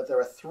 but there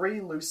are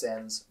 3 loose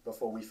ends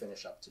before we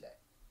finish up today.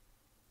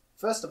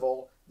 First of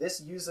all,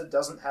 this user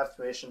doesn't have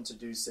permission to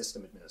do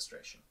system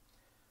administration.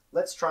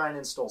 Let's try and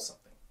install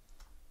something.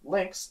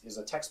 Lynx is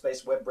a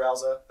text-based web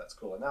browser. That's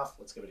cool enough.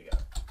 Let's give it a go.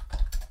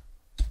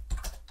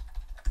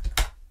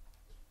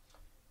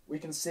 We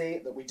can see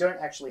that we don't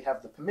actually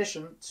have the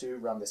permission to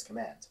run this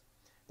command.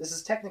 This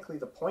is technically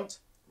the point.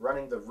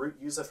 Running the root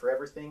user for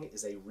everything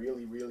is a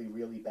really, really,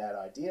 really bad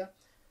idea,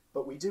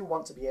 but we do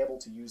want to be able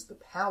to use the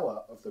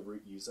power of the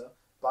root user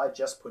by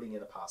just putting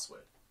in a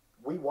password.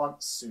 We want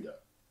sudo.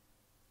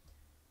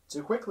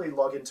 To quickly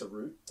log into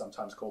root,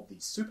 sometimes called the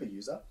super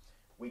user,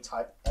 we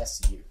type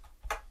su.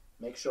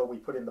 Make sure we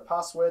put in the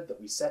password that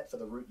we set for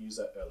the root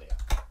user earlier.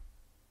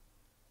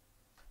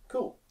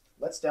 Cool,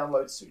 let's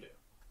download sudo.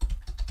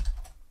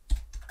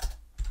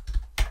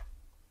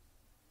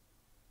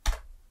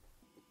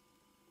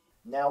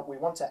 Now we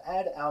want to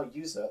add our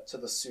user to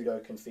the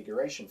sudo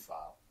configuration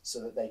file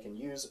so that they can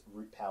use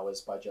root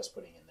powers by just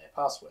putting in their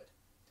password.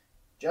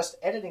 Just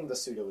editing the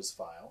sudo's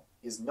file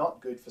is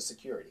not good for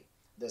security.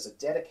 There's a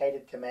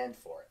dedicated command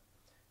for it,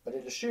 but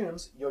it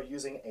assumes you're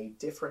using a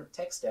different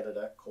text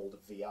editor called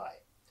vi.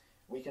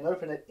 We can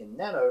open it in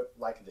nano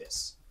like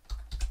this.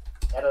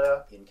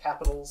 Editor in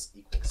capitals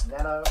equals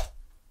nano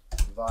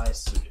vi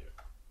sudo.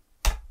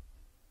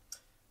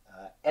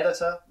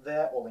 Editor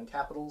there, all in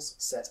capitals,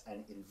 set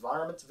an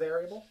environment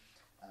variable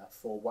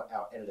for what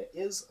our editor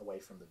is, away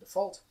from the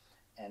default,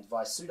 and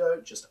vi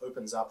sudo just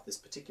opens up this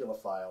particular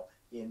file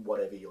in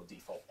whatever your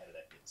default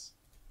editor is.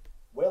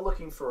 We're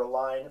looking for a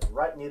line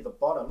right near the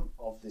bottom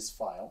of this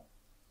file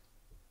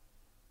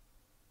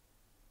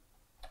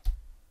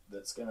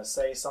that's going to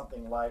say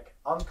something like,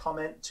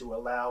 uncomment to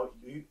allow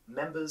you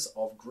members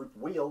of group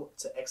wheel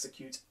to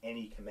execute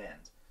any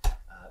command.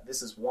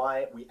 This is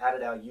why we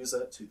added our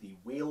user to the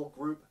wheel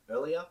group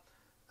earlier.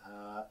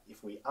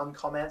 If we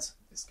uncomment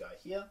this guy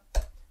here,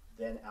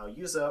 then our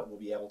user will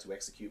be able to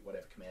execute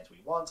whatever command we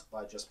want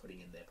by just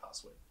putting in their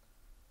password.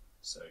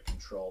 So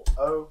Control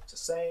O to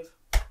save,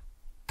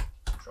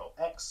 Control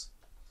X,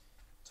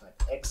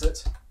 type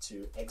exit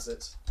to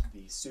exit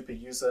the super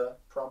user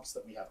prompts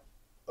that we have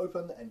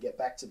open and get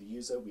back to the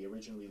user we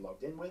originally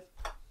logged in with.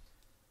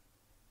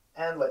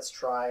 And let's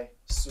try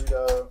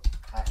sudo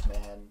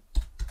hackman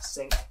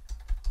sync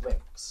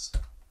links.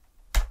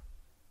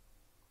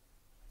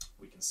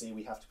 We can see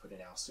we have to put in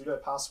our sudo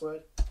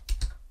password,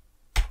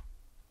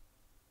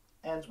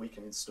 and we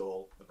can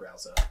install the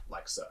browser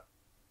like so.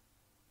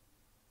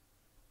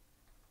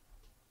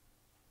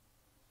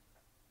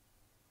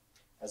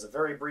 As a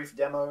very brief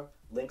demo,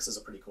 Lynx is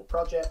a pretty cool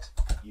project.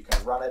 You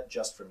can run it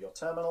just from your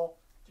terminal,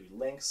 do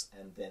links,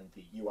 and then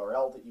the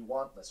URL that you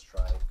want. Let's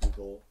try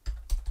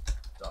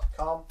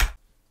google.com.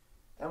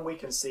 And we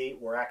can see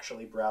we're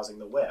actually browsing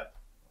the web.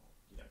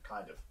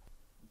 Kind of.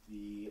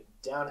 The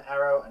down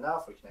arrow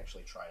enough, we can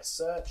actually try a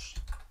search,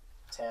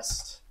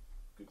 test,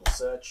 Google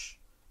search,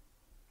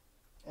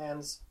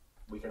 and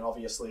we can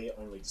obviously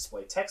only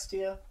display text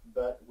here,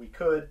 but we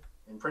could,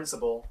 in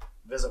principle,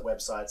 visit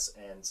websites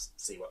and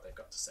see what they've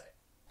got to say.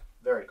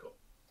 Very cool.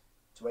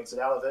 To exit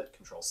out of it,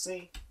 Control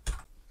C,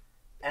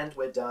 and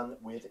we're done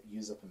with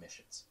user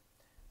permissions.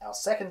 Our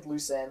second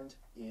loose end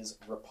is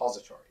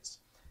repositories.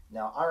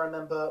 Now, I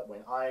remember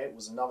when I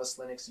was a novice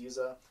Linux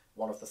user,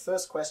 one of the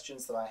first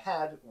questions that I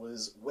had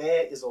was,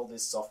 where is all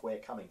this software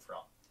coming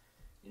from?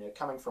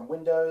 Coming from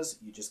Windows,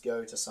 you just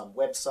go to some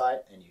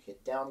website and you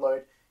hit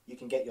download. You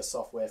can get your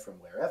software from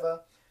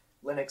wherever.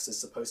 Linux is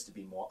supposed to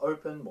be more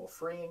open, more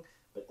freeing,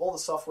 but all the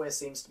software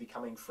seems to be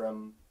coming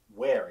from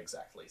where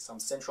exactly?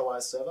 Some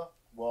centralized server?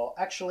 Well,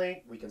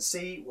 actually, we can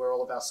see where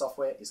all of our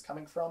software is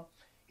coming from.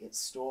 It's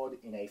stored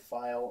in a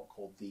file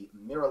called the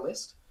mirror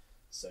list.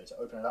 So to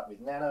open it up with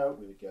nano,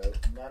 we would go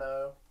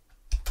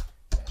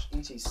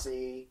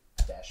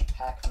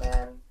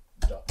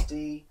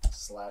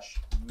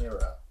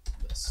nano-etc-pacman.d/mirror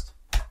list.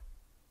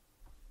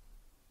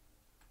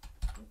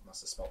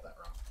 Must have spelled that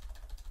wrong.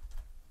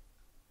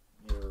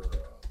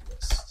 Mirror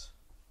list.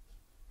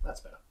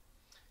 That's better.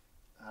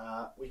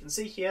 We can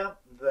see here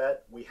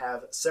that we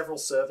have several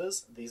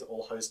servers. These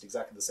all host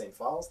exactly the same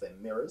files. They're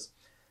mirrors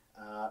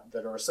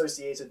that are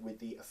associated with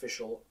the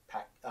official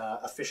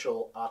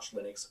Arch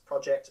Linux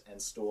project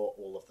and store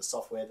all of the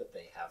software that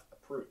they have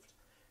approved.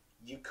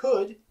 You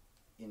could,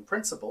 in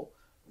principle,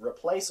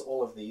 replace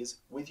all of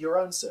these with your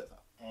own server.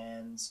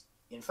 And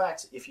in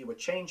fact, if you were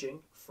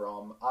changing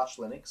from Arch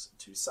Linux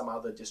to some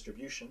other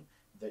distribution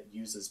that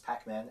uses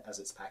Pacman as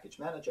its package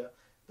manager,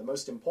 the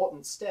most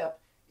important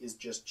step is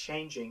just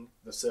changing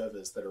the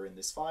servers that are in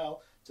this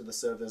file to the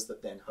servers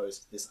that then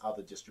host this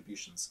other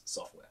distribution's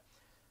software.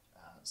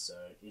 So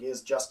it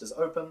is just as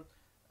open,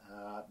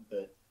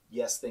 but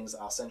yes, things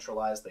are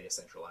centralized. They are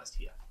centralized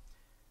here.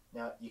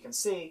 Now you can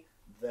see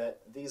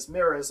that these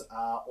mirrors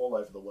are all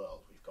over the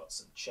world. We've got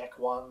some Czech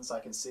ones I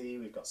can see,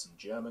 we've got some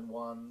German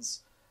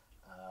ones,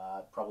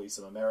 probably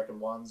some American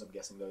ones. I'm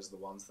guessing those are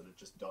the ones that are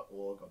just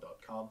 .org or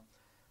 .com.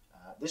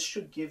 This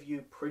should give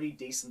you pretty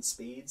decent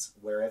speeds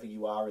wherever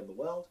you are in the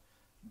world,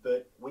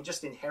 but we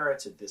just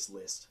inherited this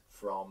list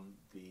from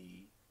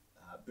the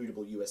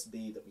bootable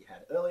USB that we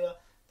had earlier.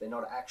 They're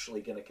not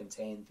actually going to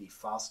contain the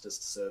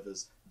fastest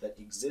servers that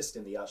exist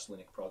in the Arch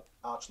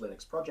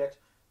Linux project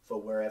for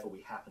wherever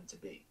we happen to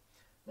be.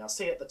 Now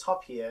see at the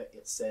top here,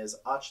 it says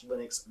Arch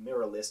Linux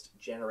mirror list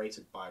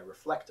generated by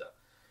Reflector.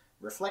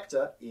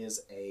 Reflector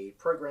is a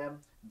program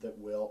that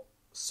will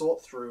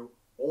sort through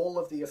all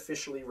of the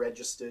officially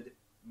registered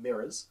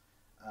mirrors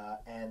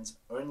and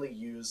only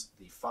use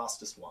the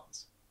fastest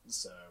ones.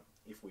 So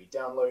if we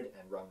download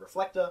and run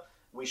Reflector,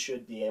 we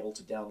should be able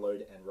to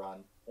download and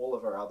run all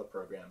of our other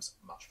programs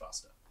much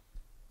faster.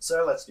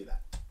 So let's do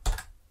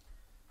that.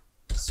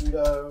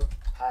 Sudo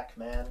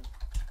pacman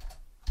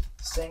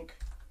sync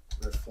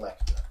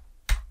reflector.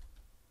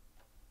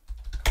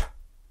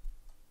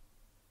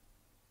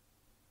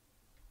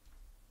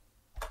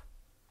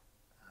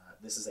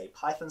 This is a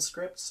Python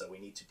script, so we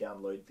need to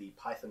download the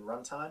Python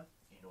runtime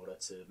in order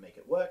to make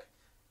it work.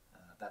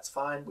 That's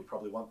fine. We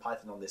probably want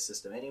Python on this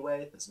system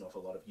anyway. There's not a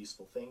lot of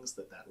useful things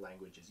that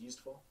language is used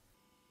for.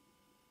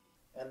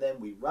 And then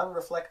we run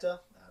Reflector.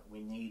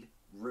 We need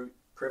root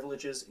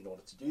privileges in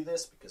order to do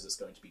this because it's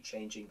going to be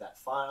changing that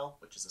file,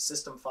 which is a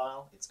system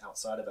file. It's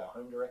outside of our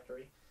home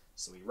directory.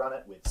 So we run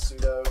it with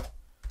sudo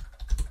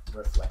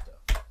reflector.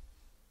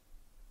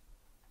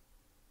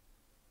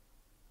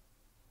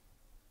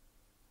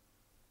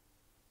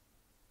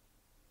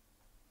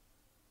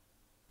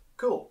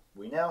 Cool.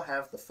 We now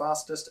have the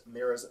fastest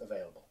mirrors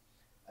available.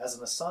 As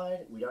an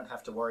aside, we don't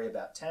have to worry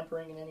about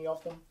tampering in any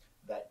of them.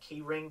 That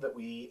keyring that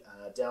we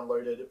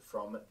downloaded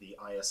from the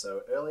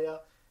ISO earlier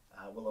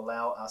will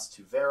allow us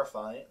to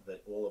verify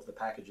that all of the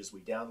packages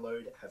we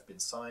download have been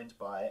signed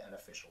by an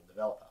official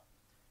developer.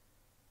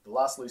 The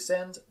last loose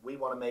end, we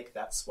want to make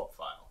that swap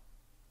file.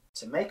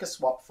 To make a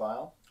swap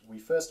file, we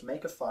first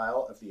make a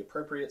file of the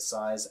appropriate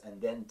size and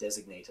then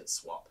designate it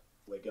swap.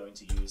 We're going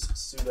to use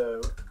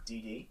sudo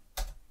dd,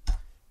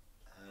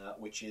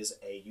 which is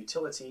a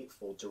utility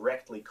for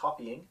directly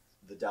copying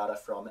the data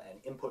from an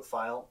input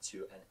file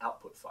to an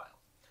output file.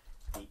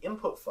 The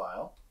input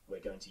file we're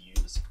going to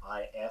use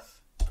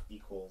if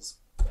equals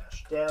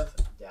 -dev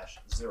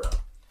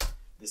 -0.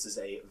 This is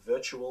a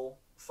virtual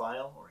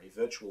file or a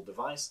virtual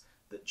device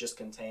that just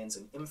contains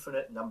an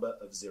infinite number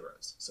of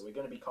zeros. So we're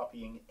going to be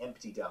copying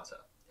empty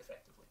data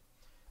effectively.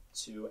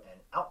 To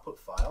an output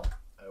file,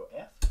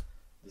 OF,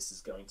 this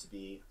is going to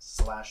be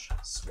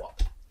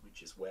 /swap,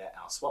 which is where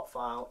our swap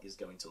file is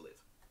going to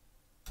live.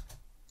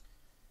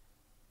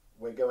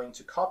 We're going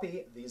to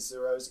copy these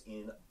zeros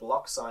in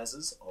block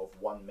sizes of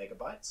 1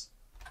 megabytes.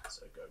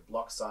 So go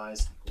block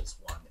size equals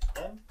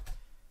 1M,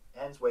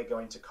 and we're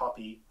going to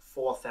copy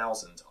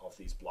 4,000 of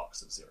these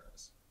blocks of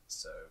zeros.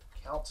 So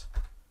count,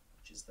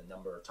 which is the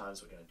number of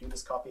times we're going to do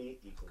this copy,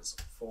 equals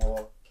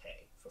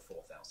 4K for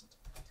 4,000.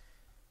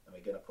 And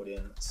we're going to put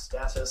in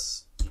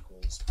status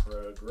equals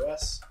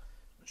progress,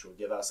 which will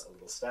give us a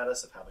little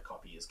status of how the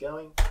copy is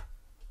going.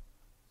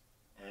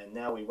 And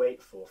now we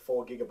wait for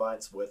 4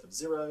 gigabytes worth of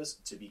zeros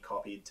to be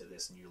copied to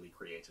this newly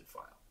created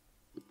file.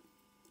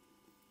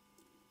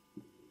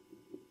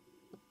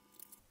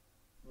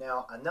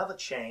 Now, another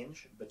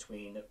change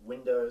between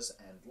Windows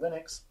and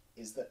Linux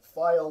is that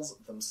files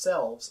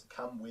themselves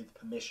come with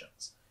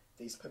permissions.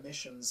 These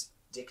permissions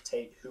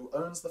dictate who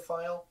owns the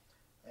file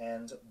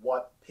and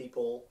what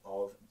people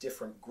of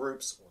different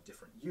groups or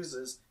different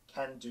users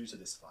can do to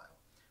this file.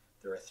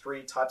 There are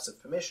 3 types of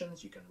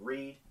permissions. You can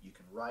read, you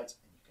can write,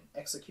 and you can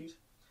execute.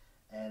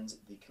 And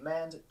the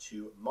command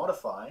to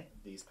modify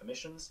these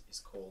permissions is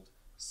called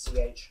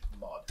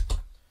chmod.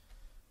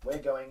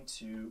 We're going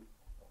to,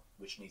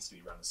 which needs to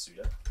be run as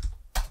sudo,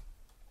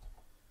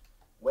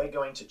 we're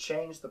going to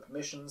change the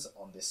permissions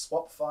on this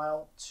swap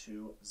file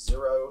to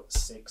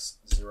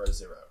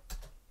 0600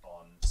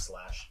 on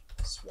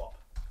 /swap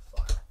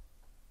file.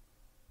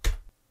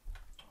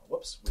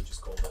 Whoops, we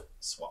just called it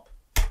swap.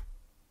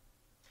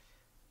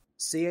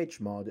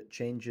 chmod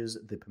changes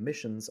the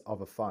permissions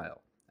of a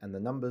file, and the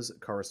numbers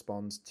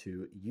correspond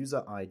to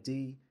user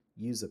ID,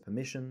 user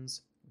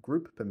permissions,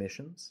 group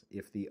permissions,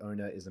 if the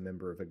owner is a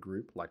member of a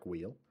group like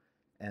Wheel,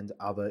 and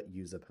other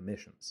user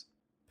permissions.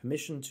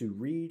 Permission to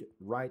read,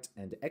 write,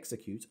 and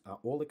execute are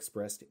all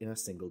expressed in a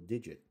single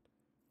digit.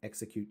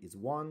 Execute is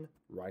 1,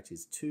 write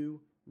is 2,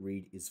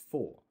 read is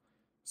 4.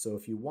 So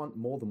if you want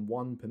more than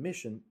one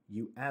permission,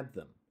 you add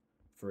them.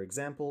 For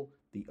example,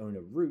 the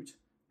owner root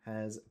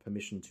has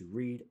permission to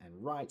read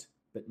and write,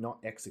 but not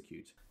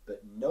execute.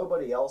 But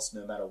nobody else,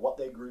 no matter what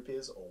their group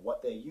is or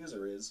what their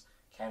user is,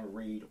 can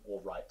read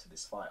or write to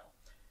this file.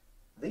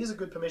 These are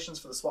good permissions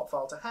for the swap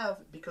file to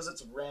have because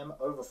it's RAM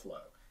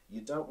overflow.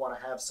 You don't want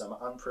to have some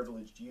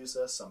unprivileged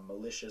user, some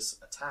malicious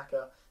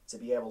attacker, to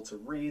be able to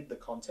read the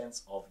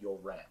contents of your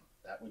RAM.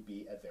 That would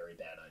be a very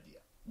bad idea.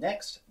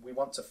 Next, we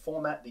want to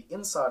format the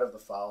inside of the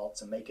file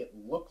to make it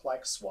look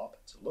like swap,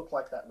 to look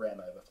like that RAM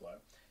overflow.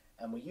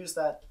 And we use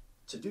that,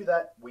 to do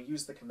that, we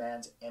use the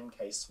command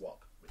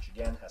mkswap, which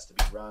again has to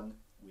be run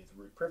with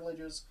root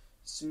privileges,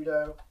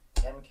 sudo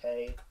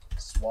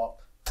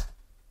mkswap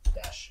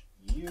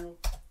 -u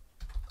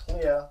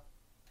clear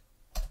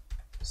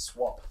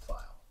swap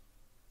file,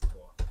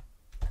 or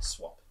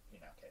swap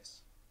in our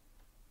case.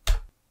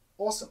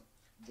 Awesome.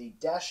 The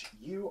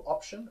 -u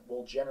option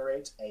will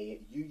generate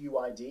a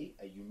UUID,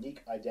 a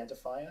unique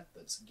identifier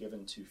that's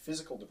given to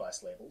physical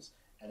device labels,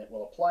 and it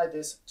will apply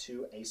this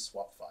to a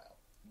swap file,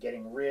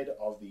 getting rid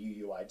of the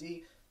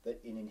UUID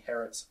that it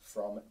inherits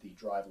from the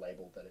drive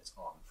label that it's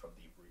on from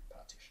the root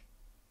partition.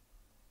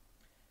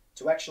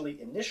 To actually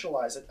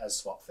initialize it as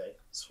swap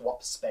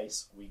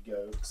space, we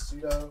go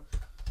sudo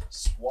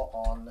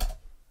swapon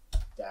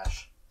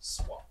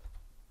 -swap.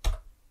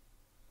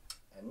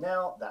 And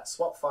now that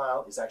swap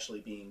file is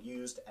actually being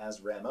used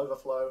as RAM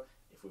overflow.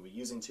 If we were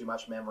using too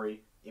much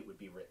memory, it would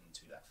be written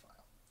to that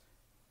file.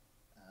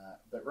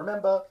 But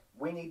remember,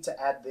 we need to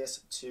add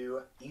this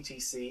to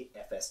etc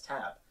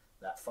fstab,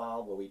 that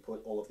file where we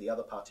put all of the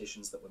other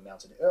partitions that were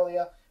mounted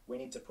earlier. We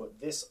need to put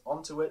this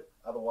onto it,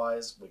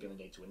 otherwise we're going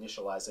to need to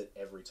initialize it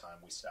every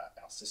time we start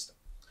our system.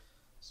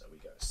 So we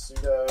go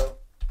sudo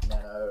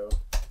nano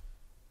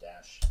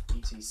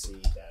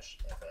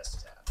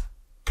 -etc-fstab.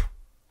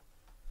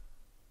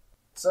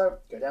 So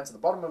go down to the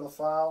bottom of the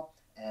file,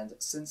 and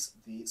since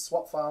the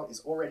swap file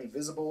is already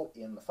visible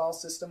in the file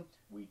system,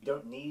 we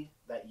don't need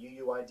that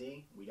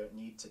UUID. We don't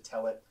need to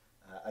tell it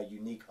a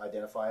unique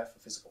identifier for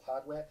physical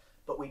hardware,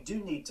 but we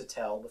do need to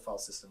tell the file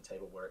system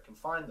table where it can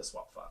find the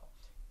swap file.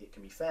 It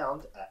can be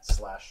found at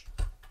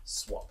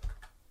 /swap.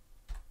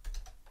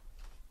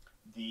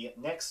 The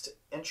next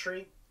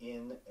entry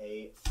in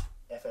a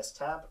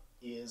fstab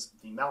is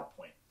the mount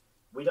point.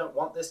 We don't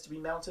want this to be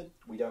mounted.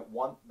 We don't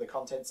want the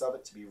contents of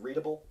it to be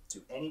readable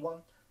to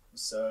anyone,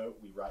 so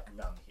we write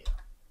none here.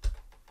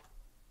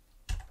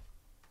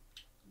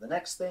 The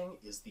next thing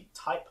is the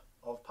type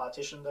of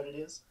partition that it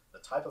is, the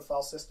type of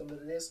file system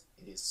that it is.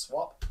 It is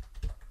swap,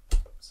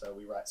 so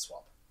we write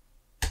swap.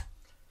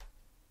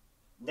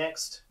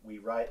 Next, we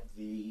write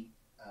the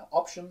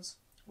options.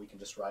 We can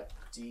just write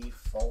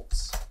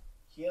defaults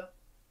here.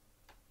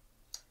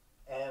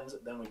 And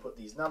then we put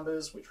these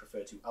numbers, which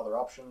refer to other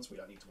options. We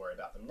don't need to worry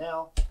about them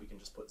now. We can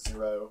just put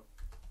 0,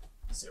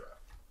 0.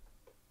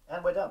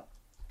 And we're done.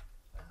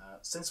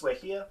 Since we're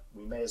here,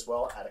 we may as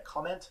well add a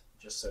comment,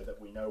 just so that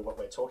we know what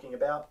we're talking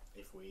about.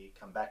 If we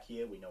come back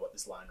here, we know what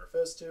this line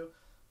refers to.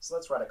 So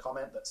let's write a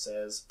comment that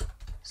says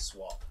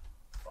swap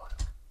file.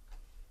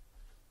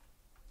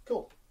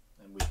 Cool.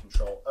 And we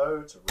Control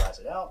O to write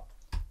it out,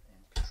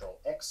 and Control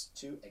X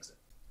to exit.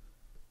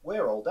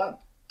 We're all done.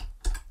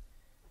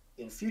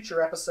 In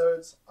future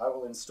episodes, I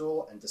will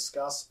install and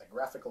discuss a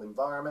graphical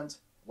environment,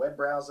 web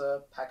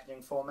browser,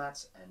 packaging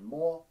formats, and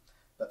more.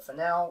 But for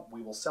now,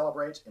 we will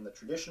celebrate in the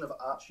tradition of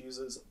Arch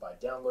users by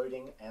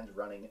downloading and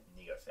running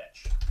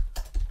NeoFetch.